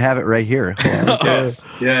scene? I have it right here. Yes.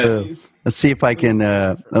 Let's see if I can.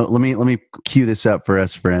 Let me cue this up for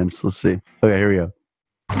us, friends. Let's see. Okay, here we go.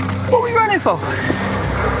 What were you running for?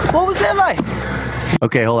 What was that like?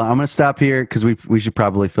 Okay, hold on. I'm going to stop here because we should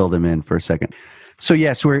probably fill them in for a second. So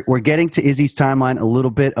yes, we're getting to Izzy's timeline. A little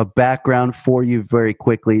bit of background for you very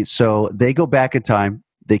quickly. So they go back in time.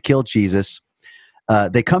 They kill Jesus.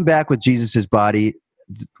 They come back with Jesus's body.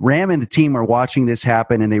 Ram and the team are watching this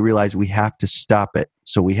happen, and they realize we have to stop it.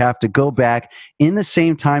 So we have to go back in the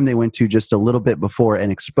same time they went to just a little bit before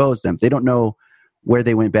and expose them. They don't know where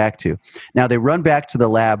they went back to. Now they run back to the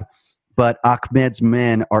lab, but Ahmed's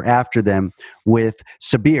men are after them with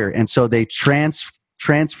Sabir. And so they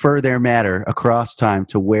transfer their matter across time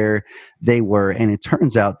to where they were. And it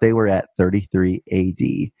turns out they were at 33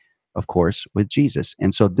 AD, of course, with Jesus.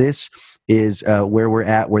 And so this is where we're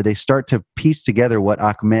at, where they start to piece together what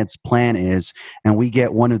Ahmed's plan is. And we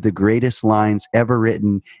get one of the greatest lines ever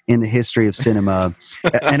written in the history of cinema.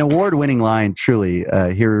 An award-winning line, truly.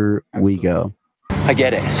 Here we go. I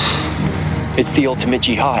get it. It's the ultimate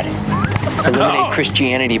jihad. Eliminate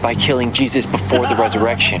Christianity by killing Jesus before the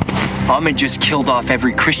resurrection. Ahmed just killed off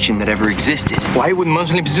every Christian that ever existed. Why would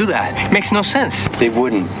Muslims do that? Makes no sense. They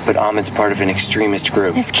wouldn't, but Ahmed's part of an extremist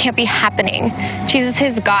group. This can't be happening. Jesus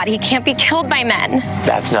is God. He can't be killed by men.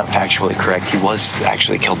 That's not factually correct. He was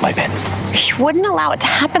actually killed by men. He wouldn't allow it to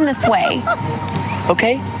happen this way.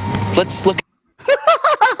 Okay, let's look.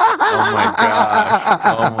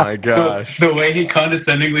 Oh my gosh. The way he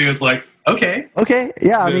condescendingly was like, Okay. Okay,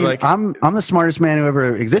 yeah. I They're mean, like- I'm the smartest man who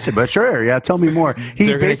ever existed, but sure, yeah. Tell me more. He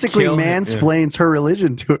They're gonna basically kill him, yeah. mansplains her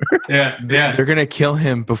religion to her. Yeah. Yeah. They're gonna kill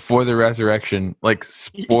him before the resurrection. Like,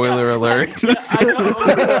 spoiler alert. I know.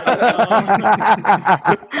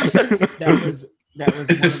 That was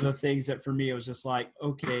one of the things that for me it was just like,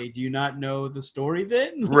 okay, do you not know the story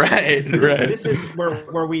then? Right, right. This is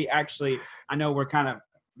where we actually, I know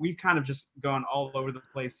we've kind of just gone all over the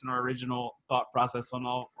place in our original thought process on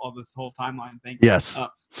all this whole timeline thing. Yes.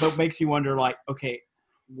 But it makes you wonder, like, okay,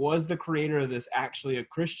 was the creator of this actually a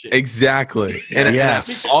Christian? Exactly. And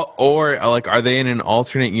Yes. or like, are they in an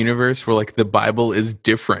alternate universe where like the Bible is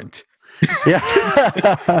different? Yeah.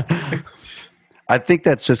 I think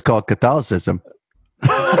that's just called Catholicism. Wait,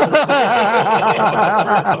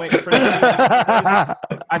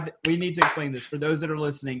 we need to explain this for those that are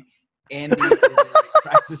listening. Andy is a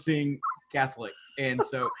practicing Catholic, and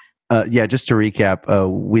so Yeah, just to recap,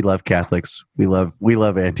 we love Catholics. We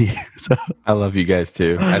love Andy. So. I love you guys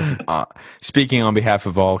too. Speaking on behalf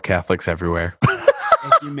of all Catholics everywhere.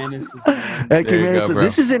 Ecumenism.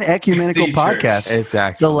 This is an ecumenical podcast. It's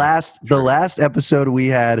actually the last episode we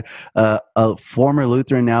had a former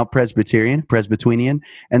Lutheran, now Presbyterian,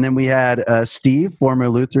 and then we had Steve, former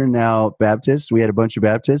Lutheran, now Baptist. We had a bunch of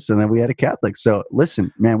Baptists, and then we had a Catholic. So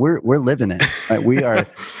listen, man, we're living it. We are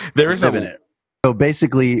living it. So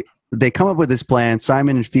basically, they come up with this plan.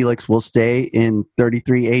 Simon and Felix will stay in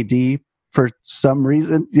 33 AD. For some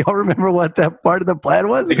reason, do y'all remember what that part of the plan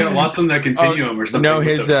was? They got lost on the continuum or something. No,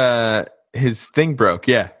 his thing broke.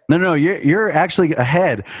 Yeah. No, you're actually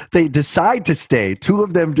ahead. They decide to stay. Two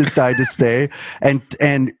of them decide to stay, and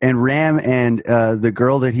Ram and the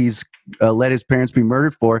girl that he's let his parents be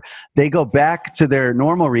murdered for, they go back to their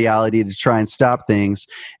normal reality to try and stop things.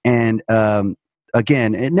 And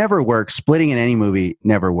again, it never works. Splitting in any movie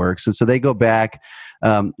never works, and so they go back.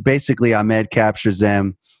 Basically, Ahmed captures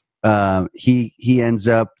them. He ends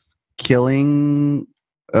up killing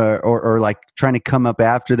or like trying to come up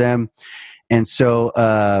after them. And so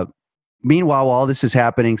meanwhile, while all this is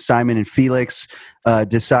happening, Simon and Felix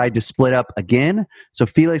decide to split up again. So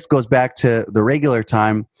Felix goes back to the regular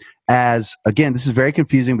time as, again, this is very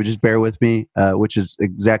confusing, but just bear with me, which is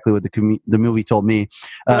exactly what the movie told me.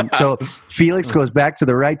 So Felix goes back to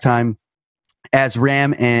the right time as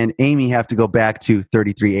Ram and Amy have to go back to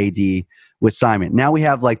 33 AD with Simon. Now we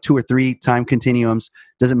have like 2 or 3 time continuums.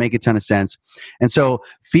 Doesn't make a ton of sense. And so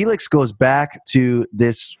Felix goes back to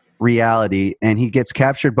this reality and he gets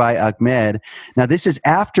captured by Ahmed. Now this is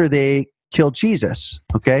after they kill Jesus.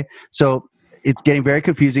 Okay. So it's getting very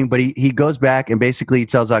confusing, but he goes back and basically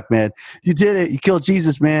tells Ahmed, you did it. You killed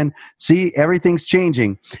Jesus, man. See, everything's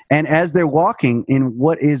changing. And as they're walking in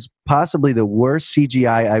what is possibly the worst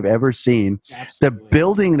CGI I've ever seen, the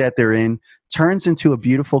building that they're in turns into a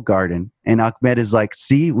beautiful garden. And Ahmed is like,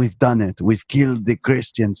 see, we've done it. We've killed the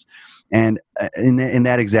Christians. And in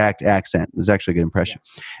that exact accent, it was actually a good impression.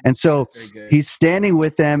 Yeah. And so he's standing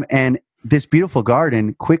with them, and this beautiful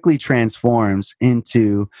garden quickly transforms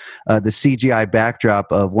into the CGI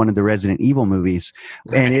backdrop of one of the Resident Evil movies.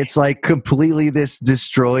 Right. And it's like completely this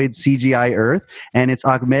destroyed CGI Earth. And it's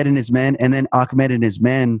Ahmed and his men. And then Ahmed and his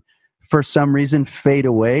men, for some reason, fade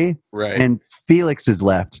away. Right. And Felix is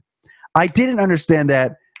left. I didn't understand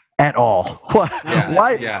that at all.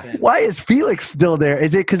 Why is Felix still there?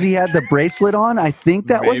 Is it because he had the bracelet on? I think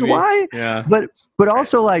that was why. Yeah. But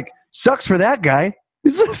also, like, sucks for that guy.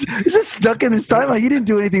 He's just stuck in this time. Like, he didn't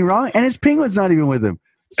do anything wrong, and his penguin's not even with him.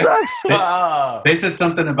 Sucks. They said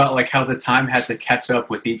something about like how the time had to catch up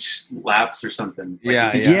with each lapse or something.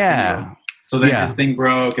 Like, yeah. So then his thing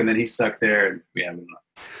broke, and then he's stuck there. Yeah.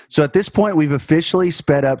 So at this point, we've officially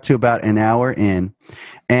sped up to about an hour in,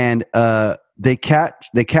 and they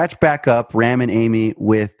catch back up Ram and Amy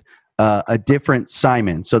with a different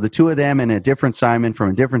Simon. So the two of them and a different Simon from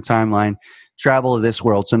a different timeline travel to this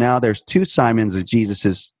world. So now there's 2 Simons of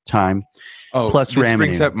Jesus's time. Plus Ram. This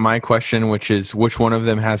brings up my question, which is which one of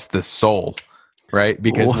them has the soul, right?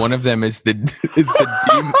 Because one of them is the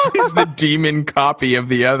demon copy of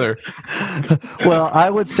the other. Well, I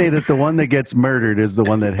would say that the one that gets murdered is the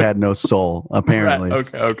one that had no soul, apparently.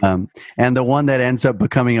 Right. Okay. And the one that ends up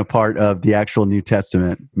becoming a part of the actual New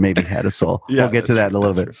Testament maybe had a soul. We'll get to that in a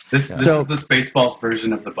little bit. This is the Spaceballs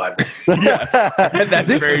version of the Bible. Yes,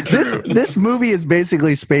 that's very true. This movie is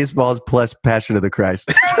basically Spaceballs plus Passion of the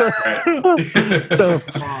Christ.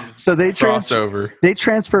 So they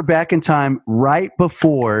transfer back in time right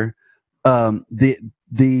before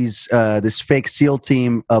this fake SEAL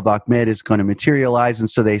team of Ahmed is going to materialize. And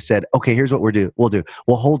so they said, okay, here's what we'll do.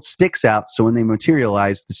 We'll hold sticks out, so when they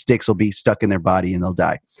materialize, the sticks will be stuck in their body and they'll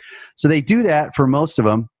die. So they do that for most of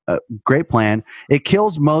them. great plan. It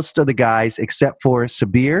kills most of the guys except for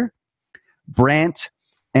Sabir, Brandt,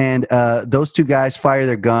 and those two guys fire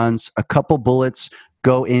their guns. A couple bullets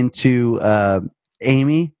go into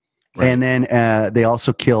Amy, and then they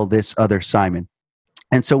also kill this other Simon.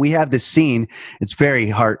 And so we have this scene. It's very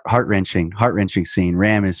heart-wrenching scene.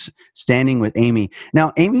 Ram is standing with Amy.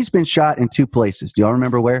 Now, Amy's been shot in two places. Do y'all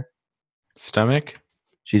remember where? Stomach?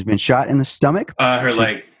 She's been shot in the stomach. Her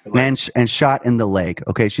leg. And shot in the leg.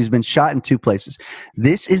 Okay, she's been shot in two places.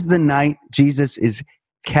 This is the night Jesus is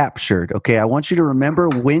captured. Okay, I want you to remember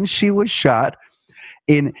when she was shot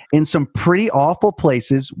in some pretty awful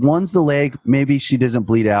places. One's the leg. Maybe she doesn't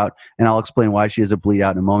bleed out, and I'll explain why she doesn't bleed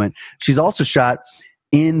out in a moment. She's also shot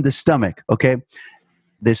in the stomach. Okay,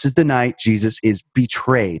 this is the night Jesus is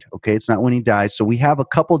betrayed. Okay, it's not when he dies. So we have a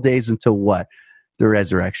couple days until what? The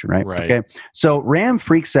resurrection, right? Okay. So Ram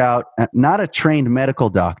freaks out, not a trained medical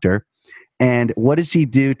doctor. And what does he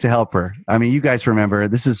do to help her? I mean, you guys remember,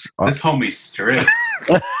 this homie strips.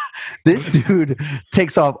 This dude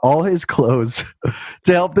takes off all his clothes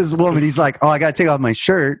to help this woman. He's like, oh, I got to take off my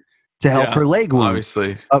shirt to help her leg wound.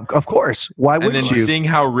 Obviously. Of course. Why wouldn't you? And then seeing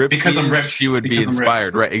how ripped she would be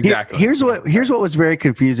inspired. Right, exactly. Here's what was very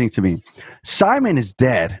confusing to me. Simon is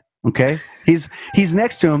dead. Okay, he's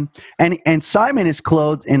next to him, and Simon is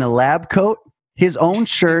clothed in a lab coat, his own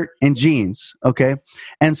shirt, and jeans. Okay,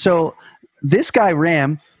 and so this guy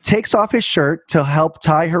Ram takes off his shirt to help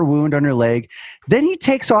tie her wound on her leg. Then he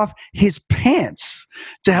takes off his pants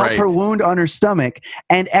to help her wound on her stomach.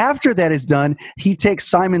 And after that is done, he takes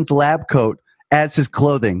Simon's lab coat as his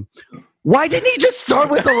clothing. Why didn't he just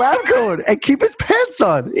start with the lab coat and keep his pants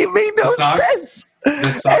on? It made no sense.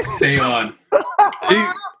 The socks stay on.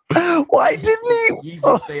 Why didn't he?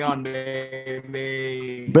 Jesus, stay on,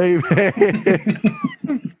 baby.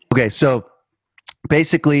 Okay, so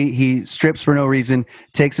basically he strips for no reason,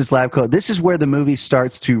 takes his lab coat. This is where the movie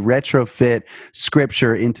starts to retrofit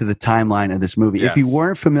scripture into the timeline of this movie. Yes. If you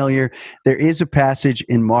weren't familiar, there is a passage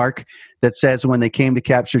in Mark that says when they came to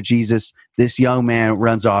capture Jesus, this young man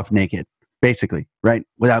runs off naked, basically, right?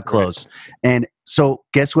 Without clothes. And so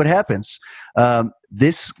guess what happens?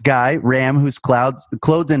 This guy, Ram, who's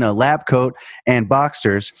clothed in a lab coat and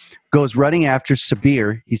boxers, goes running after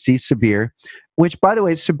Sabir. He sees Sabir, which, by the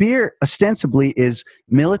way, Sabir ostensibly is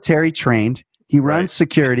military trained. He runs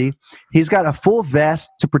security. He's got a full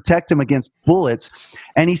vest to protect him against bullets.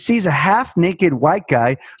 And he sees a half-naked white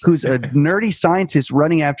guy who's a nerdy scientist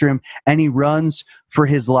running after him, and he runs for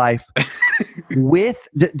his life.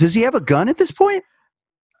 Does he have a gun at this point?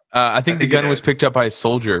 I think the gun was picked up by a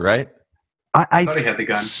soldier, right? I thought he had the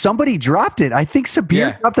gun. Somebody dropped it. I think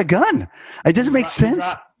Sabir dropped the gun. It doesn't make sense.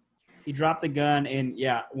 He dropped the gun, and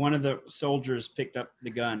one of the soldiers picked up the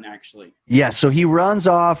gun, actually. Yeah, so he runs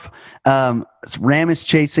off. Ram is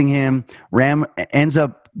chasing him. Ram ends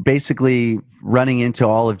up basically running into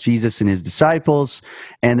all of Jesus and his disciples,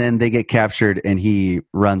 and then they get captured, and he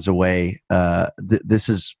runs away. This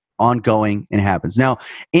is ongoing and happens. Now,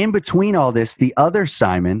 in between all this, the other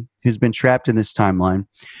Simon, who's been trapped in this timeline,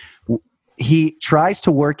 he tries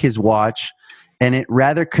to work his watch, and it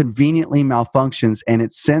rather conveniently malfunctions, and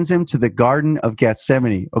it sends him to the Garden of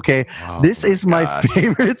Gethsemane. Okay, this is my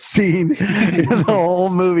favorite scene in the whole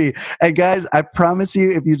movie. And guys, I promise you,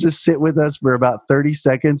 if you just sit with us for about 30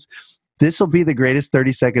 seconds, this will be the greatest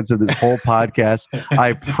 30 seconds of this whole podcast.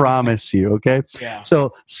 I promise you. Okay,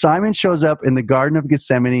 so Simon shows up in the Garden of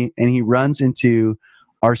Gethsemane, and he runs into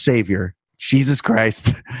our Savior, Jesus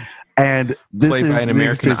Christ. And this played is by an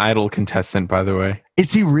American Idol contestant, by the way.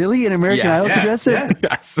 Is he really an American Idol contestant?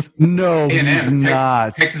 Yes. No, A&M, he's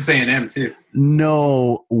not. Texas A&M too.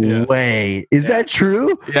 No way. Is that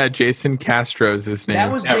true? Yeah, Jason Castro is his name.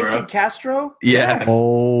 That was Jason Castro? Yes.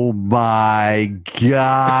 Oh my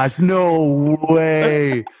gosh. No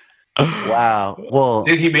way. Wow. Well,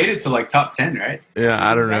 dude, he made it to like top 10, right? Yeah,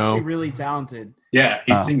 I don't know. He's actually really talented. Yeah,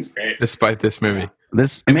 he sings great. Despite this movie.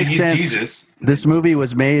 This makes he's sense. Jesus. This movie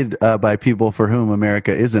was made by people for whom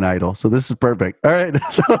America is an idol. So this is perfect. All right.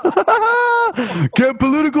 Get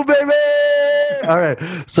political, baby. All right.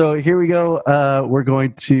 So here we go. We're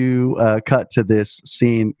going to cut to this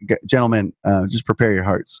scene. Gentlemen, just prepare your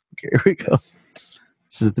hearts. Okay, here we go.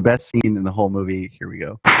 This is the best scene in the whole movie. Here we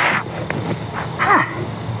go.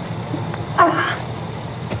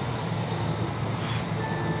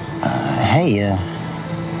 Hey,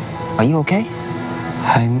 are you okay?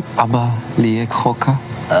 I'm Abba Liekhoka.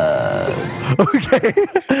 Okay.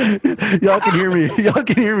 Y'all can hear me. Y'all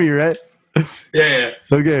can hear me, right? Yeah.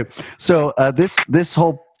 Okay. So this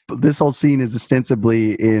whole this whole scene is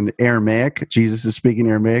ostensibly in Aramaic. Jesus is speaking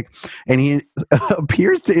Aramaic, and he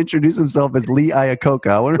appears to introduce himself as Lee Iacocca.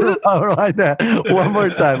 I want to write that one more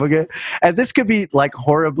time, okay? And this could be like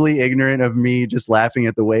horribly ignorant of me just laughing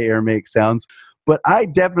at the way Aramaic sounds, but I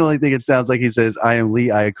definitely think it sounds like he says, "I am Lee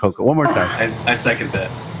Iacocca." One more time. I second that.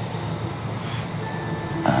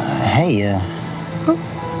 Hey,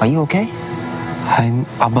 are you okay? I'm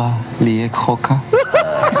Abba Liekhoka.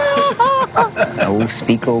 No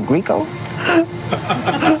speako Greeko?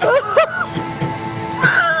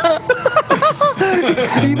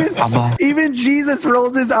 Even Jesus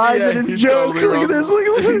rolls his eyes at his joke. Totally Look at this. Look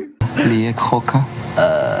at this. Liekhoka.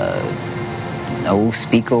 No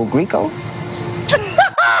speako Greeko?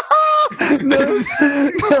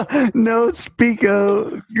 no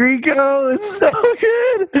speako Greeko. It's so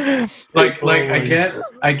good.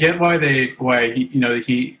 I get why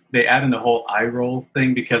they add in the whole eye roll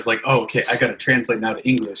thing, because like, oh, okay, I got to translate now to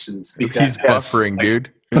English and speak. He's buffering,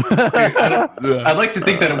 dude. I'd like to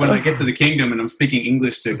think that when I get to the kingdom and I'm speaking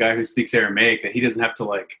English to a guy who speaks Aramaic, that he doesn't have to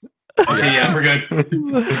like. Okay, yeah, we're good.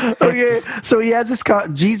 Okay, so he has this.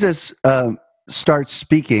 Jesus starts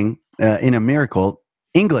speaking in a miracle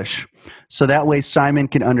English, so that way Simon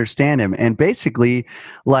can understand him. And basically,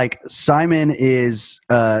 like, Simon is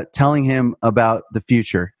telling him about the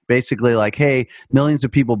future. Basically, like, hey, millions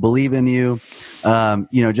of people believe in you.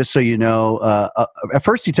 Just so you know. At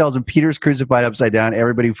first, he tells him Peter's crucified upside down.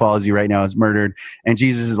 Everybody who follows you right now is murdered. And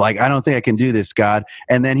Jesus is like, I don't think I can do this, God.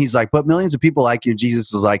 And then he's like, but millions of people like you.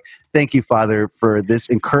 Jesus is like, thank you, Father, for this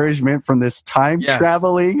encouragement from this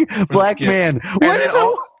time-traveling black man.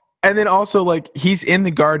 And then also, like, he's in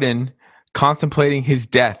the garden contemplating his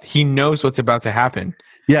death. He knows what's about to happen.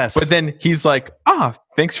 Yes. But then he's like,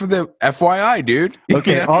 thanks for the FYI, dude.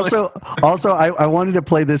 Okay. Also, I wanted to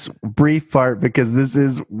play this brief part because this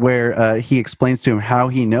is where he explains to him how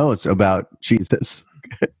he knows about Jesus.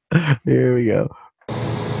 Here we go.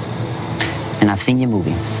 And I've seen your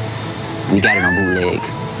movie. We got it on bootleg.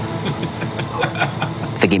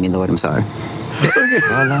 Forgive me, Lord, I'm sorry. Okay.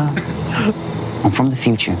 Well, I'm from the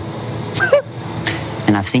future.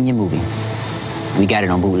 And I've seen your movie. We got it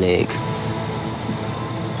on bootleg.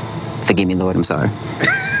 Forgive me, Lord, I'm sorry.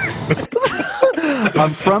 I'm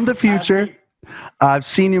from the future. I've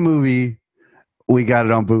seen your movie. We got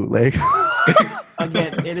it on bootleg.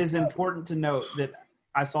 Again, it is important to note that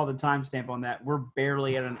I saw the timestamp on that. We're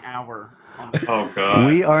barely at an hour. Oh, God.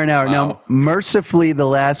 We are an hour. Wow. Now, mercifully, the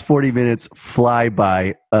last 40 minutes fly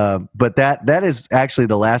by. But that is actually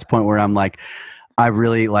the last point where I'm like, I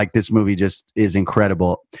really like this movie. Just is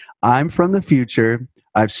incredible. I'm from the future.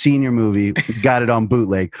 I've seen your movie. Got it on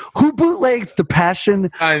bootleg. Who bootlegs The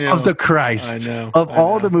Passion of the Christ?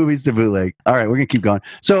 All the movies to bootleg. All right, we're going to keep going.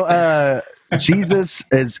 So Jesus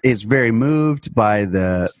is very moved by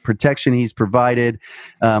the protection he's provided.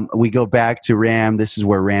 We go back to Ram. This is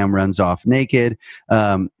where Ram runs off naked.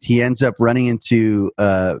 He ends up running into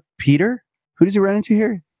Peter. Who does he run into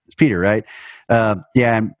here? It's Peter, right?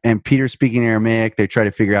 And Peter speaking Aramaic. They try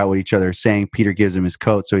to figure out what each other are saying. Peter gives him his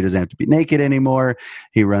coat so he doesn't have to be naked anymore.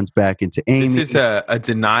 He runs back into Amy. This is a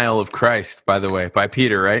denial of Christ, by the way, by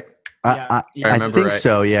Peter, right? I remember think right.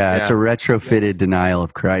 so. Yeah, it's a retrofitted denial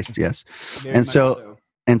of Christ. Yes, and so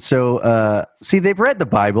see, they've read the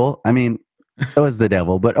Bible. I mean, so is the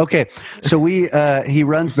devil. But okay, so he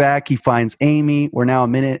runs back. He finds Amy. We're now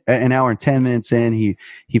an hour and 10 minutes in.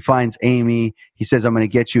 He finds Amy. He says, "I'm going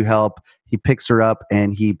to get you help." He picks her up,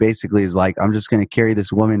 and he basically is like, "I'm just going to carry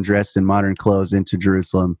this woman dressed in modern clothes into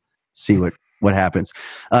Jerusalem. See what happens."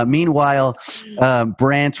 Meanwhile,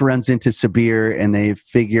 Brant runs into Sabir, and they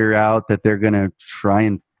figure out that they're going to try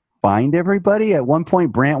and find everybody. At one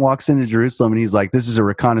point, Brant walks into Jerusalem, and he's like, "This is a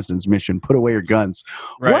reconnaissance mission. Put away your guns."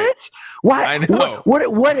 Right. What? What? I know.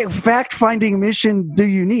 What fact-finding mission do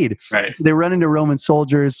you need? Right. They run into Roman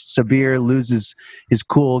soldiers. Sabir loses his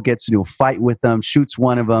cool, gets into a fight with them, shoots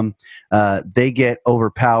one of them. They get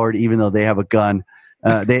overpowered, even though they have a gun.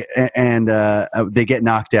 They get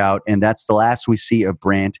knocked out, and that's the last we see of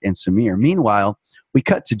Brant and Samir. Meanwhile, we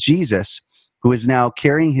cut to Jesus, who is now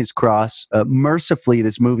carrying his cross. Mercifully,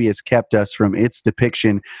 this movie has kept us from its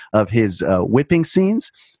depiction of his whipping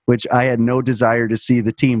scenes, which I had no desire to see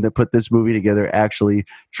the team that put this movie together actually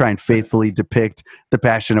try and faithfully depict the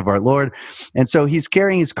passion of our Lord. And so he's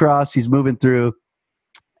carrying his cross, he's moving through,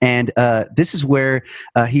 and this is where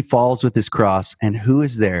he falls with his cross. And who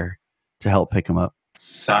is there to help pick him up?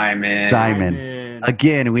 Simon.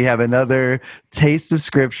 Again, we have another taste of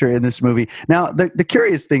scripture in this movie. Now, the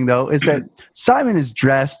curious thing, though, is that Simon is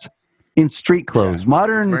dressed in street clothes,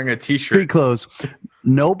 modern wearing a t-shirt. street clothes.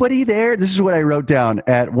 Nobody there. This is what I wrote down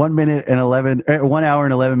at 1 hour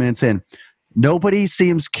and 11 minutes in. Nobody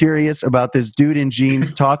seems curious about this dude in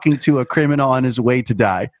jeans talking to a criminal on his way to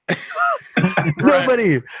die.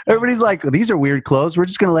 Nobody. Everybody's like, these are weird clothes. We're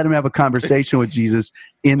just going to let him have a conversation with Jesus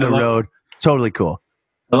in the road. Totally cool.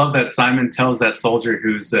 I love that Simon tells that soldier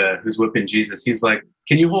who's whipping Jesus. He's like,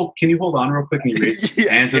 "Can you hold on real quick?" And he raises his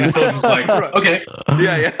hands, and the soldier's like, "Okay,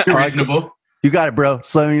 yeah, reasonable." You got it, bro.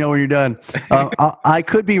 Just let me know when you're done. I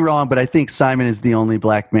could be wrong, but I think Simon is the only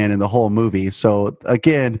black man in the whole movie. So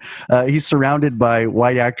again, he's surrounded by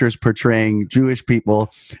white actors portraying Jewish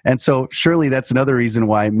people, and so surely that's another reason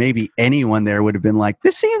why maybe anyone there would have been like,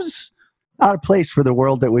 "This seems out of place for the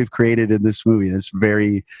world that we've created in this movie." This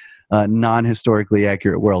very non-historically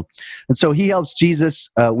accurate world. And so he helps Jesus.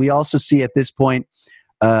 We also see at this point,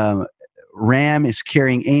 Ram is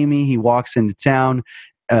carrying Amy. He walks into town.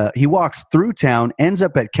 He walks through town, ends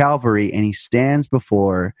up at Calvary, and he stands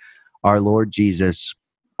before our Lord Jesus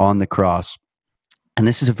on the cross. And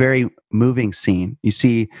this is a very moving scene. You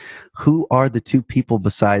see, who are the two people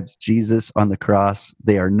besides Jesus on the cross?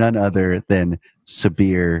 They are none other than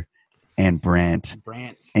Sabir and Brant.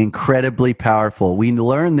 Incredibly powerful. We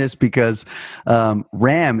learn this because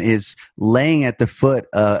Ram is laying at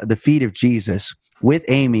the feet of Jesus with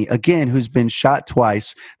Amy, again, who's been shot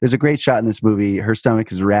twice. There's a great shot in this movie. Her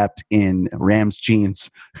stomach is wrapped in Ram's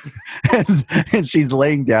jeans, and she's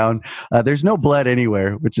laying down. There's no blood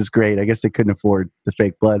anywhere, which is great. I guess they couldn't afford the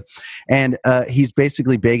fake blood. And he's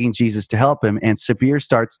basically begging Jesus to help him, and Sabir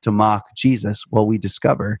starts to mock Jesus. Well, we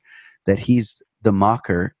discover that he's the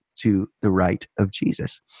mocker to the right of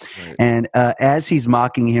Jesus. Right. And as he's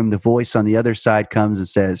mocking him, the voice on the other side comes and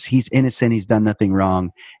says, he's innocent, he's done nothing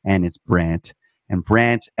wrong, and it's Brant. And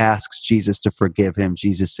Brant asks Jesus to forgive him.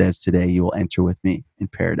 Jesus says, today you will enter with me in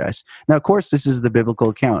paradise. Now, of course, this is the biblical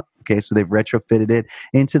account. Okay, so they've retrofitted it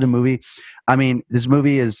into the movie. I mean, this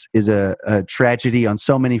movie is a tragedy on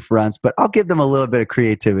so many fronts, but I'll give them a little bit of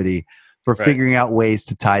creativity for figuring out ways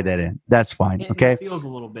to tie that in. That's fine. Okay. It feels a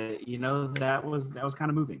little bit, that was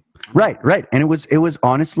kind of moving. Right. And it was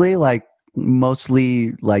honestly like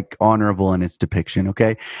mostly like honorable in its depiction.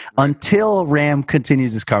 Okay. Until Ram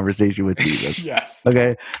continues this conversation with Jesus. Yes.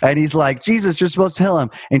 Okay. And he's like, Jesus, you're supposed to heal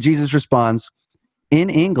him. And Jesus responds in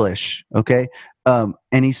English. Okay. And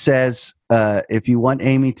he says, if you want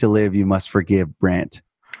Amy to live, you must forgive Brant.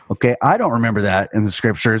 Okay. I don't remember that in the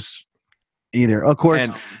scriptures either. Of course,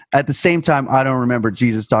 at the same time, I don't remember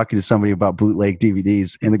Jesus talking to somebody about bootleg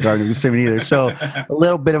DVDs in the Garden of Gethsemane either. So a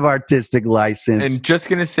little bit of artistic license. And just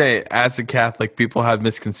going to say, as a Catholic, people have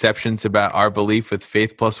misconceptions about our belief with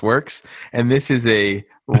faith plus works. And this is a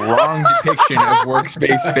wrong depiction of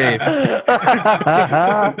works-based faith.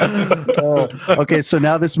 Okay, so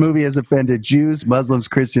now this movie has offended Jews, Muslims,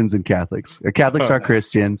 Christians, and Catholics. Catholics are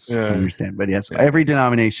Christians, I understand. But yes, every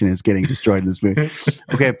denomination is getting destroyed in this movie.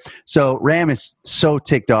 Okay, so Ram is so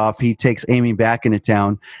ticked off, he takes Amy back into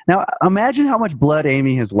town. Now, imagine how much blood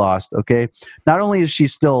Amy has lost, okay? Not only is she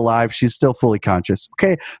still alive, she's still fully conscious.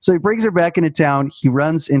 Okay, so he brings her back into town. He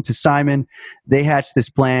runs into Simon. They hatch this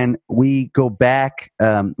plan. We go back.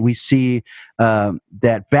 We see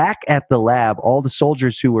that back at the lab, all the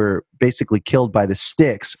soldiers who were basically killed by the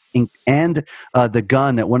sticks and the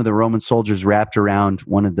gun that one of the Roman soldiers wrapped around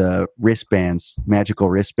one of the wristbands, magical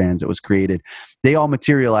wristbands that was created, they all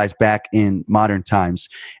materialize back in modern times.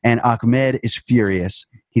 And Ahmed is furious.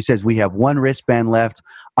 He says, we have one wristband left.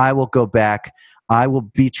 I will go back. I will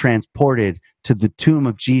be transported to the tomb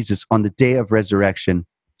of Jesus on the day of resurrection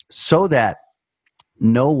so that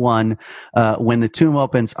no one, when the tomb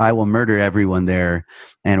opens, I will murder everyone there,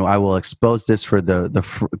 and I will expose this for the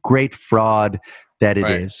great fraud that it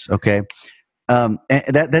is. Okay, and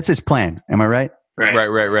that's his plan. Am I right?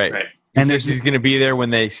 Right. And he's going to be there when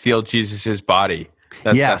they steal Jesus's body.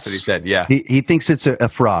 That's what he said. Yeah, he thinks it's a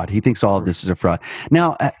fraud. He thinks all of this is a fraud.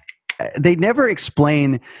 Now, they never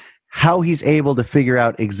explain how he's able to figure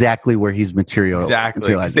out exactly where he's Exactly.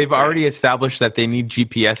 Because they've already established that they need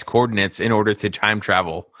GPS coordinates in order to time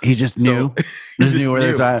travel. He just knew. He just knew where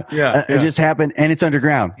there's time. It just happened, and it's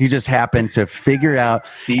underground. He just happened to figure out.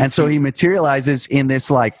 And so he materializes in this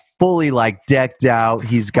like fully like decked out.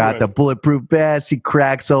 He's got the bulletproof vest. He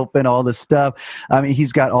cracks open all the stuff. I mean,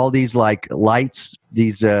 he's got all these like lights,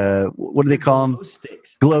 these what do they call them?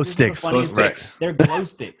 Glow sticks. They're glow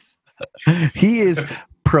sticks. He is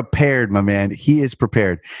prepared, my man. He is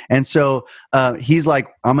prepared. And so he's like,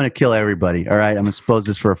 I'm going to kill everybody. All right. I'm going to expose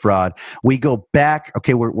this for a fraud. We go back.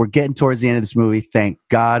 Okay. We're getting towards the end of this movie. Thank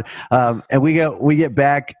God. And we get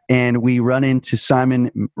back and we run into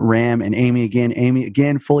Simon, Ram, and Amy again. Amy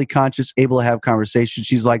again, fully conscious, able to have conversation.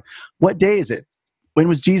 She's like, what day is it? when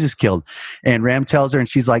was Jesus killed? And Ram tells her, and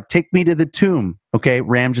she's like, take me to the tomb. Okay.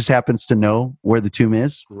 Ram just happens to know where the tomb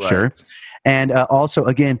is. Right. Sure. And also,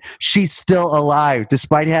 again, she's still alive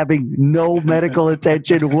despite having no medical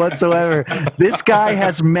attention whatsoever. This guy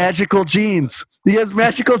has magical genes. He has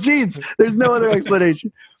magical genes. There's no other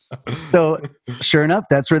explanation. So sure enough,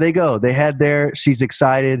 that's where they go. They head there. She's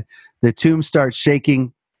excited. The tomb starts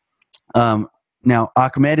shaking. Now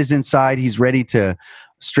Ahmed is inside. He's ready to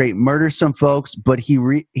straight murder some folks, but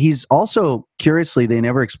he's also, curiously, they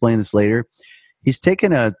never explain this later, he's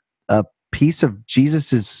taken a piece of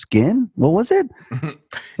Jesus's skin. What was it? It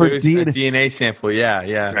was a DNA sample.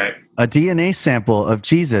 Yeah. Right. A DNA sample of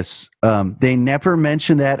Jesus. They never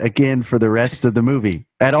mention that again for the rest of the movie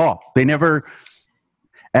at all. They never.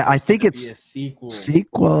 I think it's a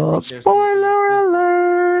sequel. Spoiler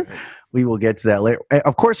alert. We will get to that later.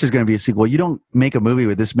 Of course, there's going to be a sequel. You don't make a movie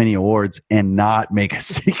with this many awards and not make a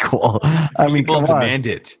sequel. I mean, people demand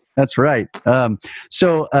it. That's right.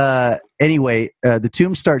 Anyway, the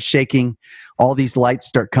tomb starts shaking. All these lights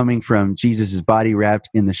start coming from Jesus's body wrapped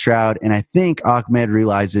in the shroud. And I think Ahmed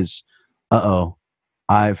realizes,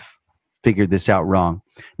 I've figured this out wrong.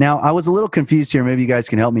 Now, I was a little confused here. Maybe you guys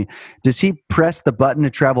can help me. Does he press the button to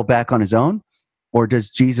travel back on his own? Or does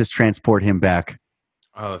Jesus transport him back?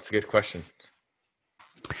 Oh, that's a good question.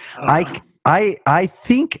 I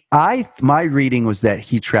think my reading was that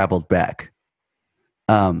he traveled back.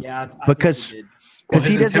 Because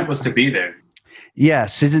his intent was to be there.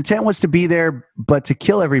 Yes, his intent was to be there, but to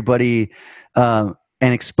kill everybody and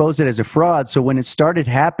expose it as a fraud. So when it started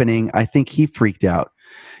happening, I think he freaked out.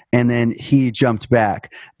 And then he jumped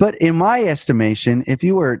back. But in my estimation, if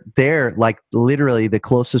you were there, like literally the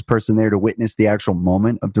closest person there to witness the actual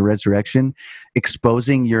moment of the resurrection,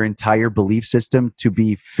 exposing your entire belief system to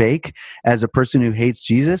be fake as a person who hates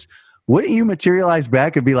Jesus, wouldn't you materialize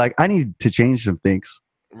back and be like, I need to change some things?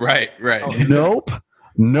 Right. Nope.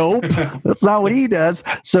 That's not what he does.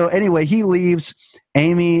 So anyway, he leaves.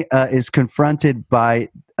 Amy is confronted by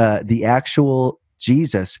the actual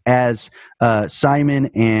Jesus as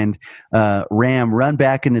Simon and Ram run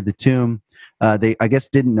back into the tomb. They, I guess,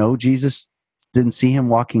 didn't know Jesus, didn't see him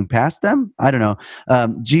walking past them. I don't know.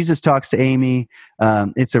 Jesus talks to Amy.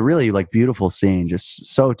 It's a really beautiful scene, just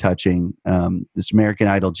so touching. This American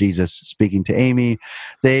Idol Jesus speaking to Amy.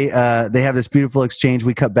 They have this beautiful exchange.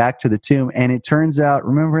 We cut back to the tomb, and it turns out,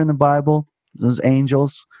 remember in the Bible, those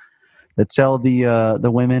angels that tell the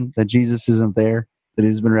women that Jesus isn't there, that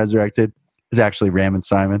he's been resurrected, is actually Ram and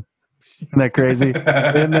Simon. Isn't that crazy?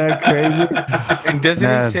 And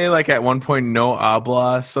doesn't he say at one point no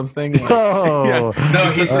habla something? No,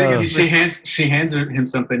 she hands him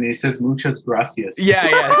something and he says muchas gracias.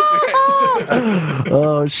 Yeah.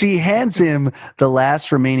 She hands him the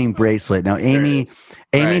last remaining bracelet. Now Amy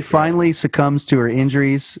finally succumbs to her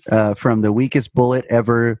injuries from the weakest bullet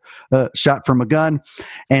ever shot from a gun,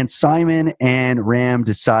 and Simon and Ram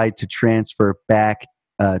decide to transfer back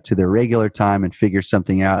to their regular time and figure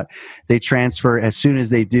something out. They transfer. As soon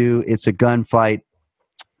as they do, it's a gunfight.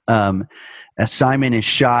 Simon is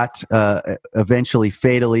shot, eventually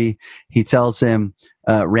fatally. He tells him,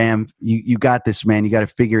 Ram, you got this, man. You got to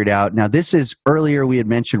figure it out. Now, this is earlier we had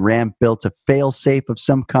mentioned Ram built a fail-safe of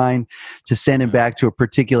some kind to send him back to a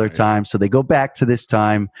particular time. So they go back to this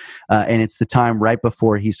time, and it's the time right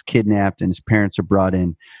before he's kidnapped and his parents are brought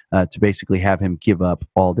in to basically have him give up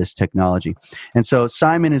all this technology. And so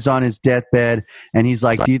Simon is on his deathbed, and he's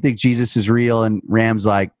like, do you think Jesus is real? And Ram's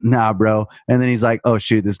like, nah, bro. And then he's like, oh,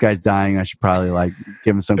 shoot, this guy's dying. I should probably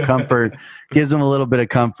give him some comfort. Gives him a little bit of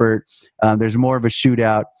comfort. There's more of a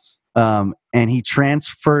shootout, and he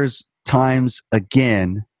transfers times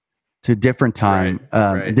again to a different time.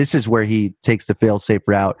 Right. This is where he takes the fail-safe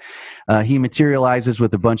route. He materializes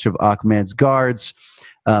with a bunch of Ahmed's guards.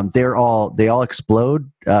 They all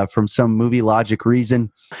explode from some movie logic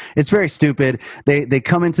reason. It's very stupid. They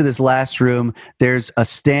come into this last room. There's a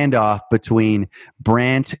standoff between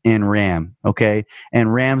Brant and Ram. Okay,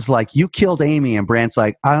 and Ram's like, "You killed Amy," and Brant's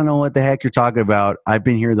like, "I don't know what the heck you're talking about. I've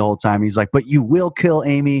been here the whole time." He's like, "But you will kill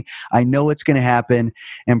Amy. I know it's gonna happen."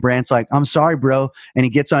 And Brant's like, "I'm sorry, bro." And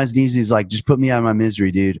he gets on his knees. And he's like, "Just put me out of my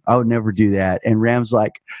misery, dude. I would never do that." And Ram's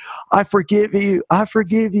like, "I forgive you. I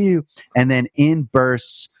forgive you." And then in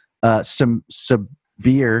bursts some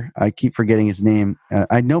beer. I keep forgetting his name.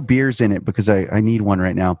 I know beer's in it because I need one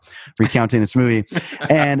right now, recounting this movie.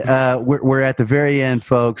 And we're at the very end,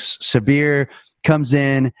 folks. Sabir comes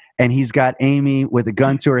in, and he's got Amy with a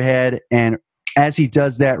gun to her head. And as he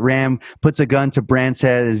does that, Ram puts a gun to Brant's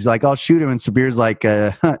head. He's like, I'll shoot him. And Sabir's like,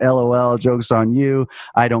 LOL, joke's on you.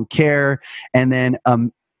 I don't care. And then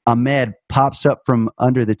Ahmed pops up from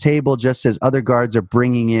under the table just as other guards are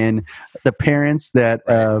bringing in the parents that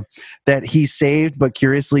that he saved, but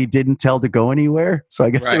curiously didn't tell to go anywhere. So I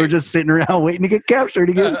guess they were just sitting around waiting to get captured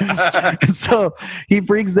again. And so he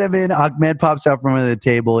brings them in. Ahmed pops out from under the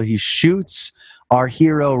table. He shoots our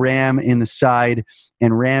hero Ram in the side,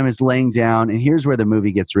 and Ram is laying down. And here's where the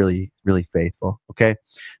movie gets really, really faithful. Okay.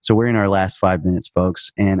 So we're in our last 5 minutes,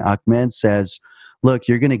 folks. And Ahmed says, look,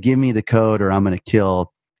 you're going to give me the code or I'm going to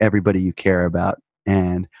kill everybody you care about.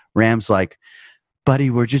 And Ram's like, buddy,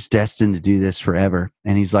 we're just destined to do this forever.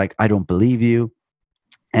 And he's like, I don't believe you.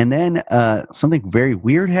 And then something very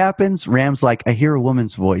weird happens. Ram's like, I hear a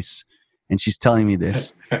woman's voice and she's telling me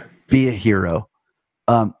this, be a hero.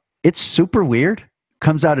 It's super weird,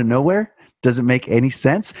 comes out of nowhere. Doesn't make any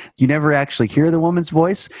sense. You never actually hear the woman's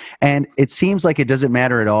voice. And it seems like it doesn't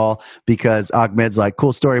matter at all because Ahmed's like,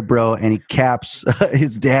 cool story, bro. And he caps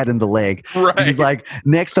his dad in the leg. Right. He's like,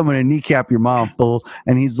 next I'm going to kneecap your mom, fool.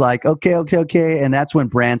 And he's like, okay. And that's when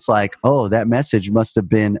Brant's like, oh, that message must have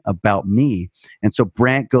been about me. And so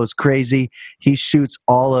Brant goes crazy. He shoots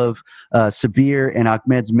all of Sabir and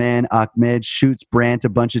Ahmed's men. Ahmed shoots Brant a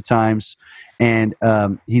bunch of times. And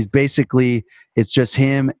he's basically... it's just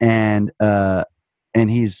him and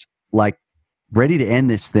he's like ready to end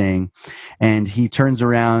this thing. And he turns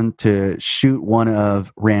around to shoot one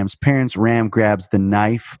of Ram's parents. Ram grabs the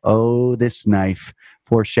knife. Oh, this knife,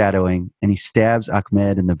 foreshadowing. And he stabs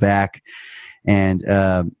Ahmed in the back. And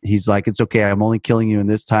he's like, it's okay. I'm only killing you in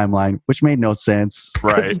this timeline, which made no sense.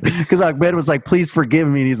 Right. Because Ahmed was like, please forgive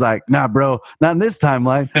me. And he's like, nah, bro, not in this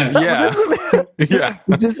timeline. Yeah. Yeah.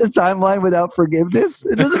 Is this a timeline without forgiveness?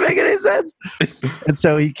 It doesn't make any sense. And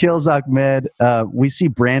so he kills Ahmed. We see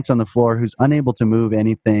Brant on the floor who's unable to move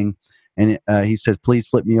anything. And he says, please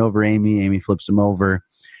flip me over, Amy. Amy flips him over.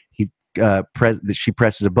 She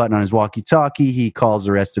presses a button on his walkie-talkie. He calls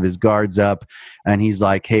the rest of his guards up, and he's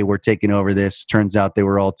like, hey, we're taking over this. Turns out they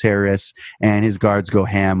were all terrorists, and his guards go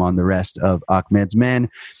ham on the rest of Ahmed's men.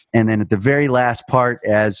 And then at the very last part,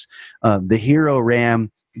 as the hero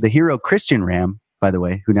Christian Ram, by the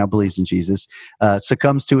way, who now believes in Jesus,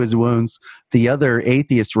 succumbs to his wounds, the other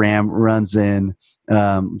atheist Ram runs in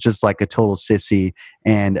just like a total sissy.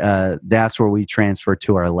 And that's where we transfer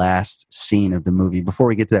to our last scene of the movie. Before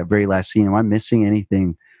we get to that very last scene, am I missing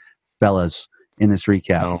anything, fellas, in this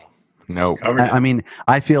recap? No. I mean,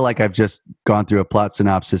 I feel like I've just gone through a plot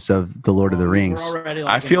synopsis of The Lord of the Rings.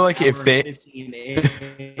 I feel like if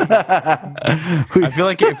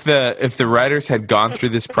the writers had gone through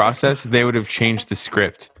this process, they would have changed the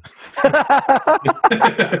script.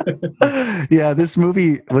 Yeah, this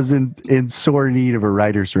movie was in sore need of a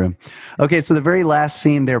writer's room. Okay, so the very last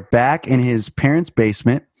scene, they're back in his parents'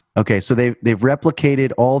 basement. Okay, so they've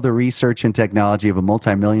replicated all the research and technology of a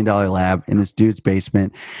multi-million-dollar lab in this dude's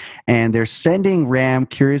basement, and they're sending Ram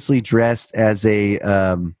curiously dressed as a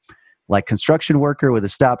like construction worker with a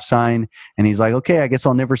stop sign, and he's like, okay, I guess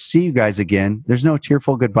I'll never see you guys again. There's no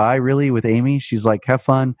tearful goodbye really with Amy. She's like, have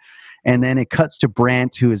fun. And then it cuts to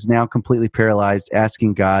Brant, who is now completely paralyzed,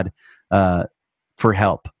 asking God for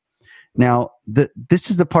help. Now, this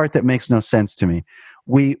is the part that makes no sense to me.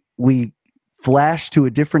 We flash to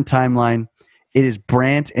a different timeline. It is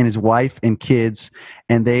Brant and his wife and kids,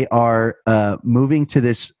 and they are moving to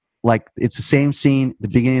this, like, it's the same scene, the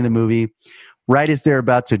beginning of the movie. Right as they're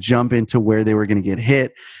about to jump into where they were going to get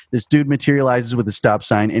hit, this dude materializes with a stop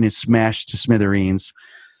sign and is smashed to smithereens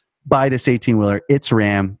by this 18-wheeler. It's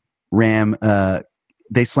Ram.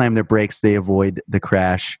 They slam their brakes. They avoid the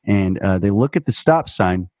crash, and they look at the stop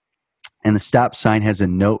sign, and the stop sign has a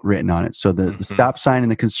note written on it. So the stop sign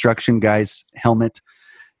and the construction guy's helmet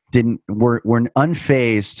were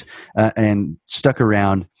unfazed and stuck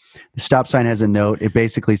around. The stop sign has a note. It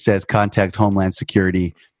basically says, contact Homeland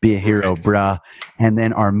Security, be a hero, brah. And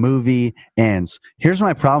then our movie ends. Here's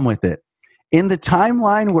my problem with it. In the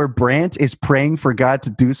timeline where Brant is praying for God to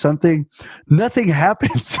do something, nothing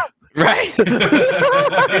happens. Right. This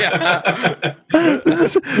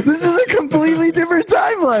is a completely different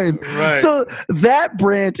timeline. Right. So that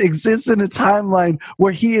Brant exists in a timeline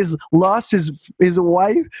where he has lost his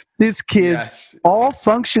wife, his kids, Yes. all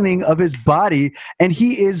functioning of his body, and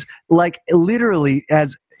he is like literally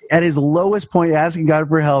at his lowest point asking God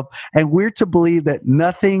for help, and we're to believe that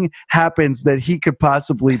nothing happens that he could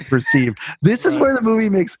possibly perceive. This is where the movie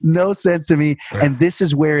makes no sense to me, and this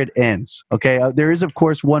is where it ends. Okay, there is, of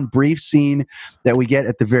course, one brief scene that we get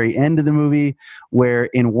at the very end of the movie where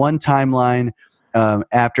in one timeline,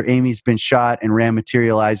 after Amy's been shot and Ram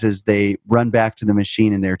materializes, they run back to the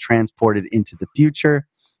machine and they're transported into the future.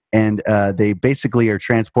 and they basically are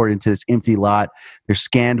transported into this empty lot. They're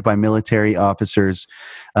scanned by military officers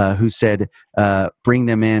who said, bring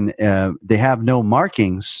them in. They have no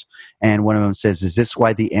markings. And one of them says, is this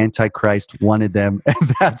why the Antichrist wanted them?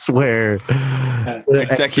 And that's where the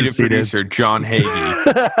Executive producer John Hagee.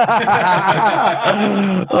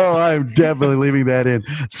 Oh, I'm definitely leaving that in.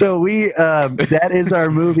 So that is our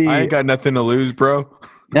movie. I ain't got nothing to lose, bro.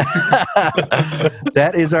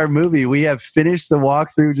 That is our movie. We have finished the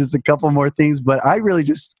walkthrough, just a couple more things, but I want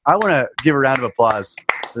to give a round of applause.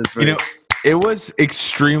 It was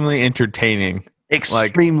extremely entertaining.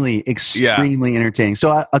 Extremely entertaining.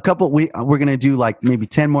 So a couple, we're going to do like maybe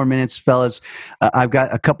 10 more minutes, fellas. I've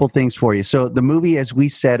got a couple things for you. So the movie, as we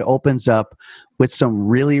said, opens up with some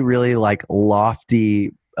really, really like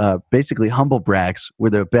lofty, basically humble brags. We're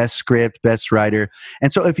the best script, best writer.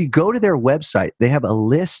 And so if you go to their website, they have a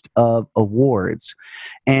list of awards.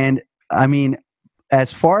 And I mean,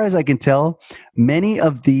 as far as I can tell, many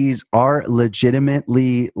of these are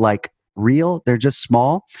legitimately like real. They're just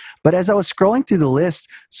small. But as I was scrolling through the list,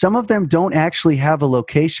 some of them don't actually have a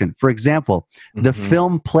location. For example, the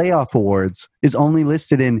Film Playoff Awards is only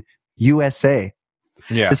listed in USA.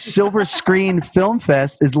 Yeah. The Silver Screen Film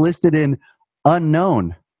Fest is listed in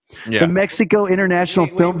unknown. Yeah. The Mexico International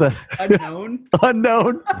Film Fest.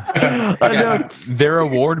 Unknown. They're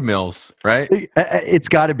award mills, right? It's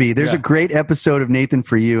got to be. There's a great episode of Nathan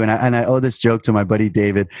For You, and I owe this joke to my buddy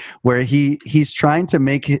David, where he's trying to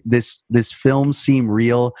make this film seem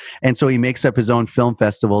real, and so he makes up his own film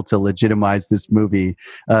festival to legitimize this movie,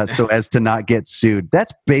 so as to not get sued.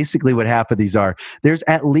 That's basically what half of these are. There's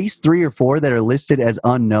at least 3 or 4 that are listed as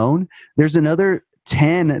unknown. There's another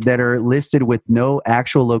 10 that are listed with no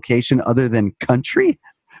actual location other than country,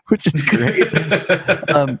 which is great.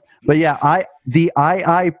 But yeah, the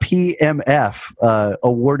IIPMF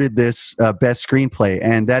awarded this best screenplay,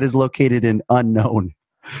 and that is located in unknown.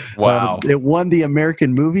 Wow. It won the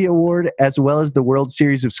American Movie Award as well as the World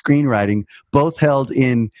Series of Screenwriting, both held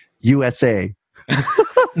in USA.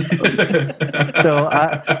 So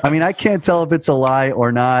I mean, I can't tell if it's a lie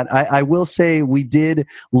or not. I will say we did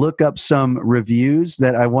look up some reviews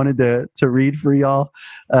that I wanted to read for y'all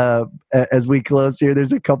as we close here.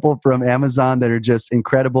 There's a couple from Amazon that are just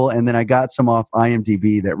incredible, and then I got some off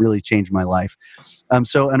IMDb that really changed my life.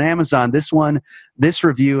 So on Amazon, this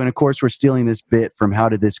review, and of course we're stealing this bit from How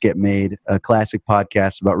Did This Get Made, a classic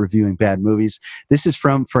podcast about reviewing bad movies. This is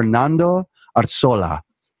from Fernando Arzola.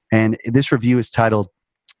 And this review is titled,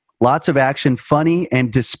 "Lots of action, funny,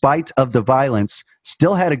 and despite of the violence,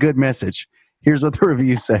 still had a good message." Here's what the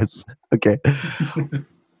review says. Okay.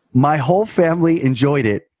 "My whole family enjoyed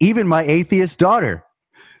it, even my atheist daughter.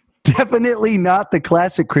 Definitely not the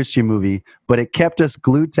classic Christian movie, but it kept us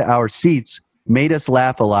glued to our seats, made us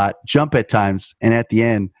laugh a lot, jump at times, and at the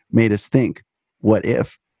end made us think, what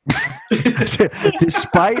if?"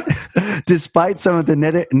 Despite some of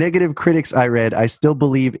the negative critics I read, I still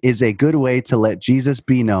believe is a good way to let Jesus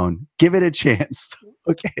be known. Give it a chance.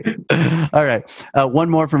 Okay. All right. One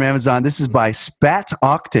more from Amazon. This is by Spat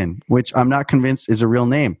Octon, which I'm not convinced is a real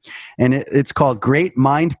name. And it's called Great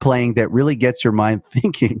Mind Playing That Really Gets Your Mind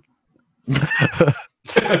Thinking. And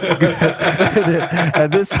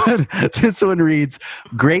this one reads,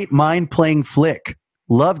 "Great mind playing flick.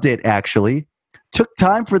 Loved it, actually. Took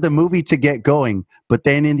time for the movie to get going, but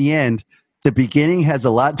then in the end, the beginning has a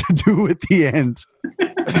lot to do with the end."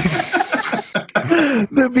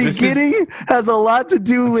 The beginning has a lot to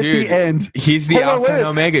do with the end. He's the Alpha and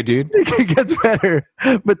Omega, dude. It gets better.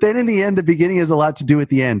 But then in the end, the beginning has a lot to do with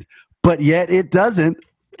the end. But yet it doesn't.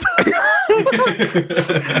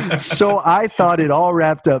 So I thought it all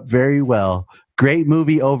wrapped up very well. Great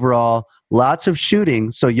movie overall. Lots of shooting,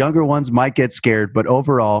 so younger ones might get scared, but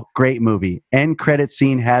overall, great movie. End credit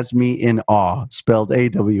scene has me in awe, spelled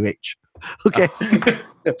A-W-H. Okay.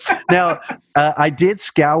 Now, I did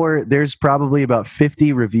scour. There's probably about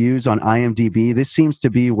 50 reviews on IMDb. This seems to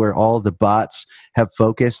be where all the bots have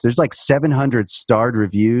focused. There's like 700 starred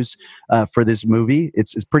reviews for this movie.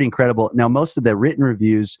 It's pretty incredible. Now, most of the written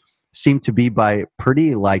reviews seem to be by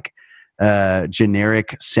pretty like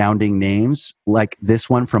generic sounding names, like this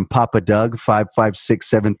one from Papa Doug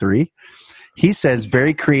 55673. He says,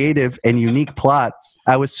 "Very creative and unique plot.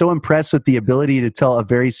 I was so impressed with the ability to tell a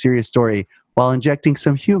very serious story while injecting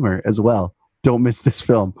some humor as well. Don't miss this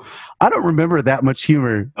film." I don't remember that much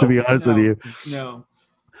humor, to be honest with you. No.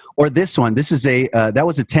 Or this one. This is that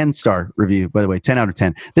was a 10-star review, by the way, 10 out of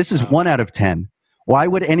 10. This is 1 out of 10. "Why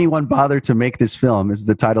would anyone bother to make this film?" is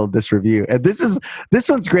the title of this review. And this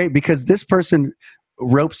one's great because this person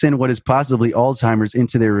ropes in what is possibly Alzheimer's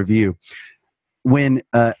into their review. When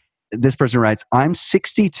this person writes, I'm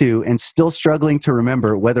 62 and still struggling to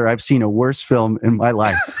remember whether I've seen a worse film in my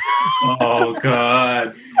life. Oh,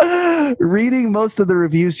 God. Reading most of the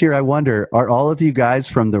reviews here, I wonder, are all of you guys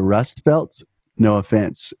from the Rust Belt? No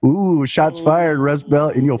offense. Ooh, shots fired, Rust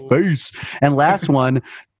Belt in your face. And last one,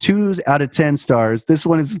 2 out of 10 stars. This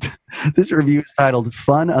review is titled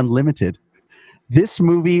Fun Unlimited. This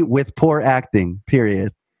movie with poor acting,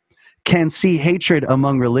 period. Can see hatred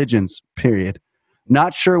among religions, period.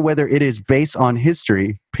 Not sure whether it is based on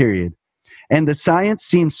history, period. And the science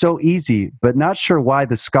seems so easy, but not sure why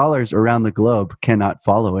the scholars around the globe cannot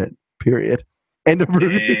follow it, period. End of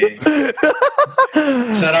review.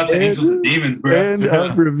 Shout out to Angels and Demons, bro. End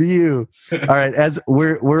of review. All right, as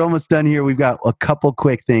we're almost done here, we've got a couple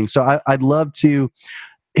quick things. So I'd love to.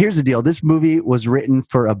 Here's the deal. This movie was written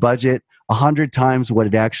for a budget 100 times what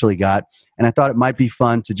it actually got, and I thought it might be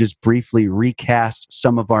fun to just briefly recast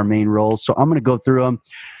some of our main roles. So I'm going to go through them.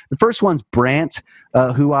 The first one's Brant,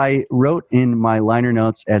 who I wrote in my liner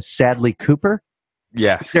notes as Sadly Cooper.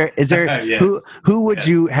 Yes. Is there Yes. who would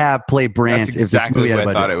you have play Brant That's if this exactly movie had a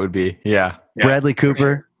what I budget? thought it would be. Yeah. Bradley Cooper.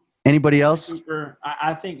 Sure. Anybody else? Cooper.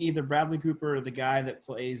 I think either Bradley Cooper or the guy that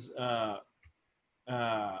plays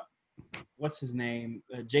what's his name?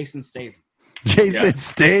 Jason Statham. Jason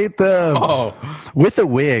Statham. Oh, With a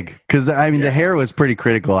wig, because I mean the hair was pretty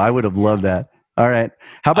critical. I would have loved that. All right,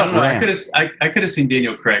 how I about don't know. Ram? I could have seen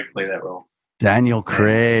Daniel Craig play that role. Daniel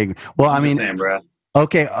Craig? Well, I I'm mean, just saying, bro.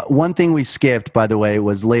 okay. One thing we skipped, by the way,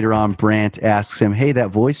 was later on. Brant asks him, "Hey, that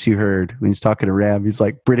voice you heard when he's talking to Ram?" He's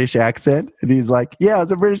like, "British accent," and he's like, "Yeah, it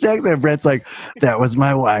was a British accent." Brant's like, "That was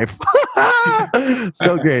my wife."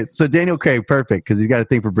 So great. So Daniel Craig, perfect, because he's got a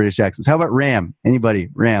thing for British accents. How about Ram? Anybody?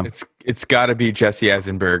 Ram? it's got to be Jesse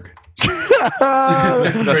Eisenberg. Or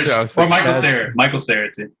Michael Cera. Michael Cera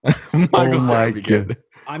too. Michael my Cera would be good.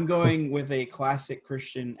 I'm going with a classic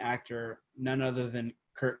Christian actor, none other than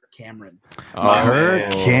Kirk Cameron. Oh, Kirk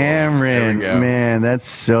there Cameron, we go. man, that's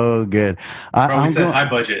so good. Probably said high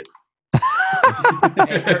budget.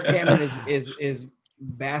 And Kirk Cameron is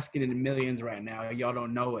basking in millions right now. Y'all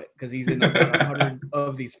don't know it because he's in about 100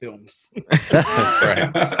 of these films. Right.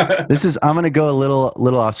 I'm going to go a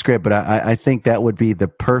little off script, but I think that would be the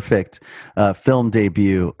perfect film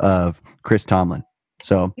debut of Chris Tomlin.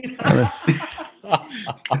 So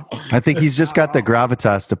I think he's just got the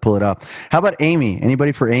gravitas to pull it off. How about Amy?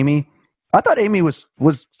 Anybody for Amy? I thought Amy was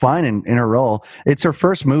fine in her role. It's her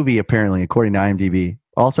first movie, apparently, according to IMDb.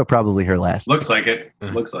 Also, probably her last. Looks like it.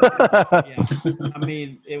 Looks like it. Yeah. I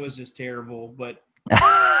mean, it was just terrible, but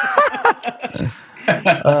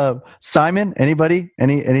Simon, anybody?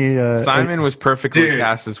 Any? Simon was perfectly Dude.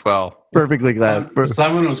 cast as well. perfectly glad.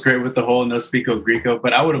 Simon was great with the whole No Speako Greco,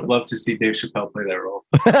 but I would have loved to see Dave Chappelle play that role.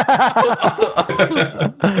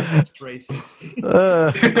 That's racist.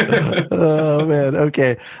 Oh man.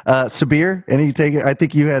 Okay. Sabir, any take? I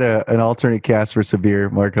think you had an alternate cast for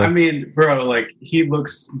Sabir, Marco. I mean, bro, like he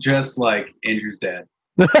looks just like Andrew's dad.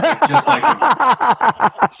 Just like him.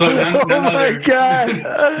 So none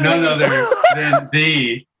other than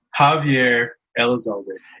the Javier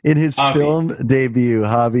Elizalde. In his film debut,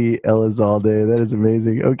 Javi Elizalde. That is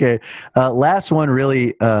amazing. Okay. Last one,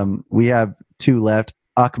 really, we have two left.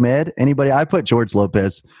 Ahmed, anybody? I put George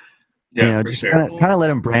Lopez. Yeah, for just sure. kind of let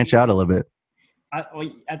him branch out a little bit.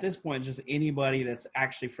 At this point, just anybody that's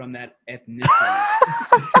actually from that ethnicity.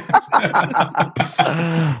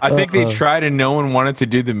 I think they tried and no one wanted to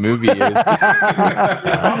do the movie. You're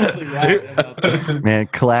probably right about that. Man,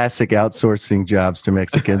 classic outsourcing jobs to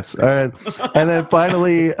Mexicans. All right. And then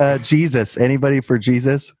finally, Jesus. Anybody for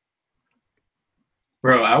Jesus?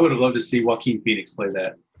 Bro, I would have loved to see Joaquin Phoenix play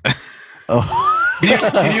that. Oh.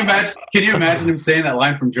 Can you imagine him saying that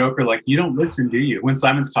line from Joker, like, "You don't listen, do you?" When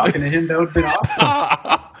Simon's talking to him, that would have been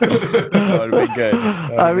awesome. That would be good.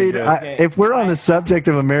 I mean, if we're on the subject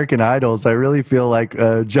of American Idols, I really feel like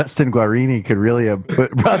Justin Guarini could really have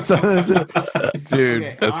brought something to Dude,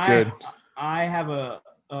 Okay, that's good. I have a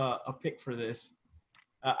pick for this.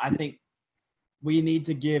 I think we need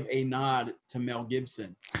to give a nod to Mel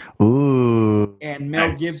Gibson, Ooh. and Mel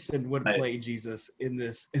Nice. Gibson would Nice. play Jesus in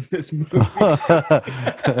this movie.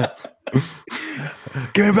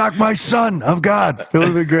 Give me back my son of God. It would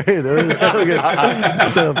have been great. It would have been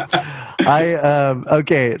so good.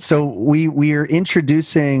 Okay, so we are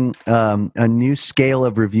introducing a new scale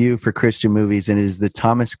of review for Christian movies, and it is the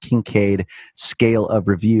Thomas Kincaid scale of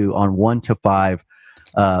review on 1 to 5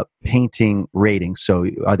 painting ratings. So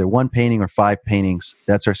either 1 painting or 5 paintings.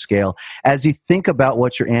 That's our scale. As you think about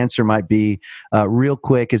what your answer might be, real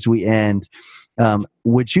quick as we end,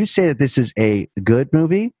 would you say that this is a good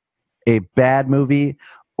movie, a bad movie,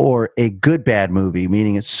 or a good bad movie,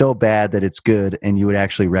 meaning it's so bad that it's good and you would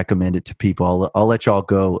actually recommend it to people? I'll let y'all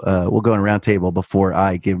go. We'll go in a round table before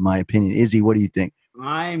I give my opinion. Izzy, what do you think?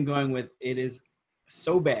 I'm going with it is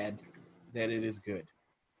so bad that it is good.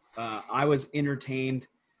 I was entertained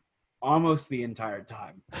almost the entire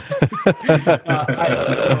time.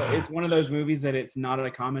 It's one of those movies that it's not a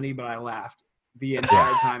comedy, but I laughed the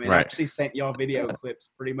entire time, and actually sent y'all video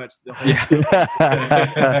clips pretty much the whole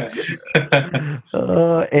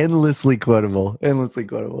time. Endlessly quotable.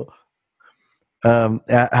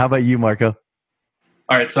 How about you, Marco?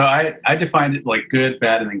 All right, so I defined it like good,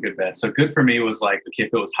 bad, and then good, bad. So good for me was like, okay,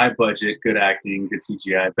 if it was high budget, good acting, good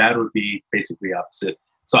CGI. Bad would be basically opposite.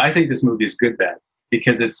 So I think this movie is good, bad,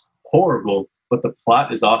 because it's horrible, but the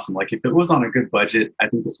plot is awesome. Like if it was on a good budget, I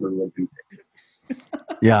think this movie would be great.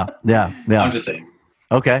 Yeah. I'm just saying.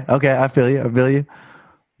 Okay, I feel you.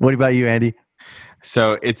 What about you, Andy?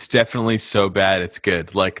 So it's definitely so bad it's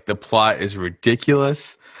good. Like the plot is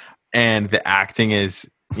ridiculous and the acting is,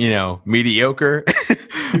 mediocre,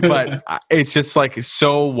 but it's just like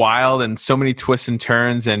so wild and so many twists and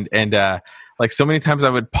turns and like so many times I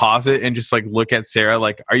would pause it and just like look at Sarah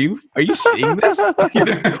like, are you seeing this?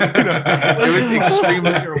 It was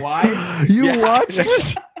extremely. You watched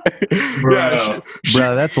it? Bro,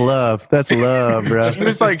 that's love. That's love, bro. She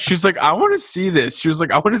was like, I want to see this. She was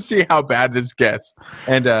like, I want to see how bad this gets.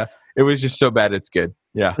 And it was just so bad it's good.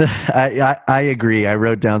 Yeah. I agree. I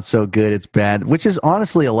wrote down so good it's bad, which is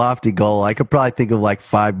honestly a lofty goal. I could probably think of like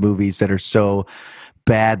 5 movies that are so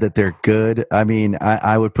bad that they're good. I mean,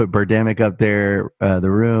 I would put Birdemic up there,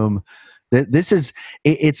 The Room.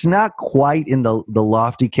 It's not quite in the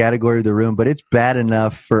lofty category of The Room, but it's bad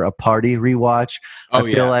enough for a party rewatch. I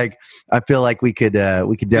feel like we could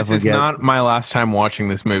definitely This is not my last time watching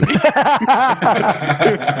this movie.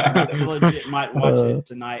 Legit might watch it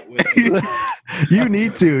tonight with You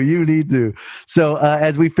need to. So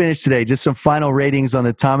as we finish today, just some final ratings on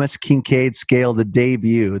the Thomas Kinkade scale, the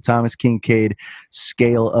debut Thomas Kinkade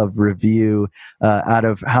scale of review. Out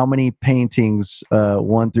of how many paintings,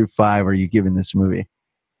 1 through 5, are you giving this movie?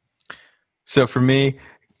 So for me,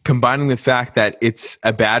 combining the fact that it's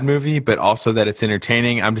a bad movie, but also that it's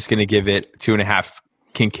entertaining, I'm just going to give it 2.5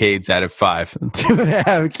 Kinkades out of 5. 2.5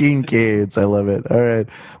 Kinkades. I love it. All right.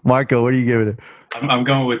 Marco, what are you giving it? I'm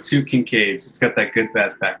going with 2 Kinkades. It's got that good,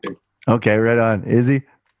 bad factor. Okay, right on. Izzy?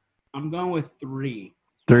 I'm going with 3.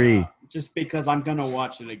 3. Just because I'm going to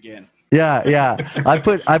watch it again. Yeah. I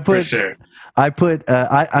put For sure. I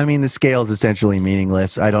mean the scale is essentially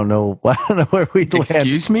meaningless. I don't know where we land.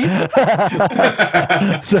 Excuse me? So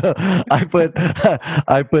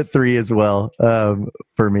I put 3 as well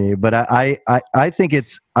for me, but I think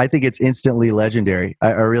it's instantly legendary.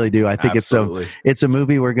 I really do. I think it's a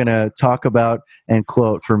movie we're going to talk about and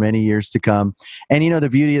quote for many years to come. And the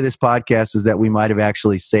beauty of this podcast is that we might have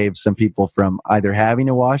actually saved some people from either having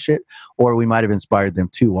to watch it or we might have inspired them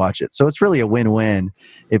to watch it. So it's really a win-win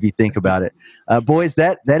if you think about it. Boys,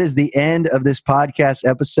 that is the end of this podcast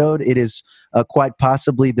episode. It is quite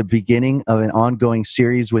possibly the beginning of an ongoing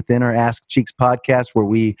series within our Ask Cheeks podcast where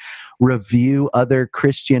we review other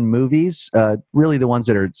Christian movies, really the ones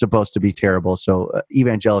that are supposed to be terrible. So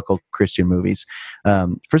evangelical Christian movies.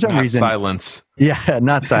 For some reason. Silence. Yeah,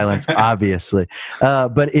 not silence, obviously.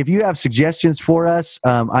 But if you have suggestions for us,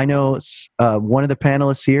 I know one of the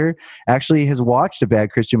panelists here actually has watched a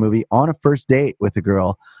bad Christian movie on a first date with a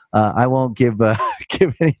girl. I won't give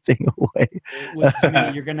anything away.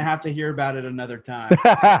 You're going to have to hear about it another time.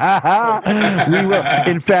 We will.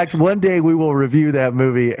 In fact, one day we will review that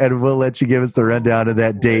movie and we'll let you give us the rundown of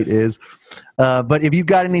that date is. But if you've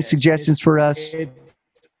got any suggestions for us,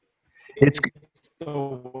 it's the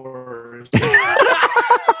worst.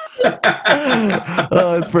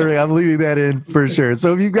 Oh, it's perfect. I'm leaving that in for sure.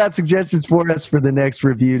 So if you've got suggestions for us for the next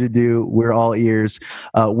review to do, we're all ears.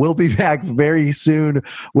 We'll be back very soon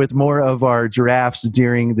with more of our drafts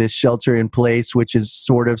during this shelter in place, which is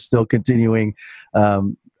sort of still continuing.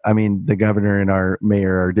 I mean, the governor and our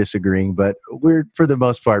mayor are disagreeing, but we're, for the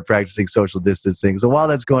most part, practicing social distancing. So while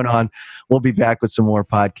that's going on, we'll be back with some more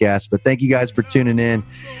podcasts. But thank you guys for tuning in,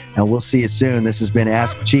 and we'll see you soon. This has been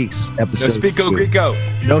Ask Cheeks, episode No Speako 2. Greco.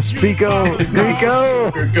 No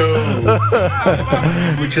Speako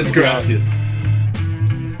Greco. Muchas gracias.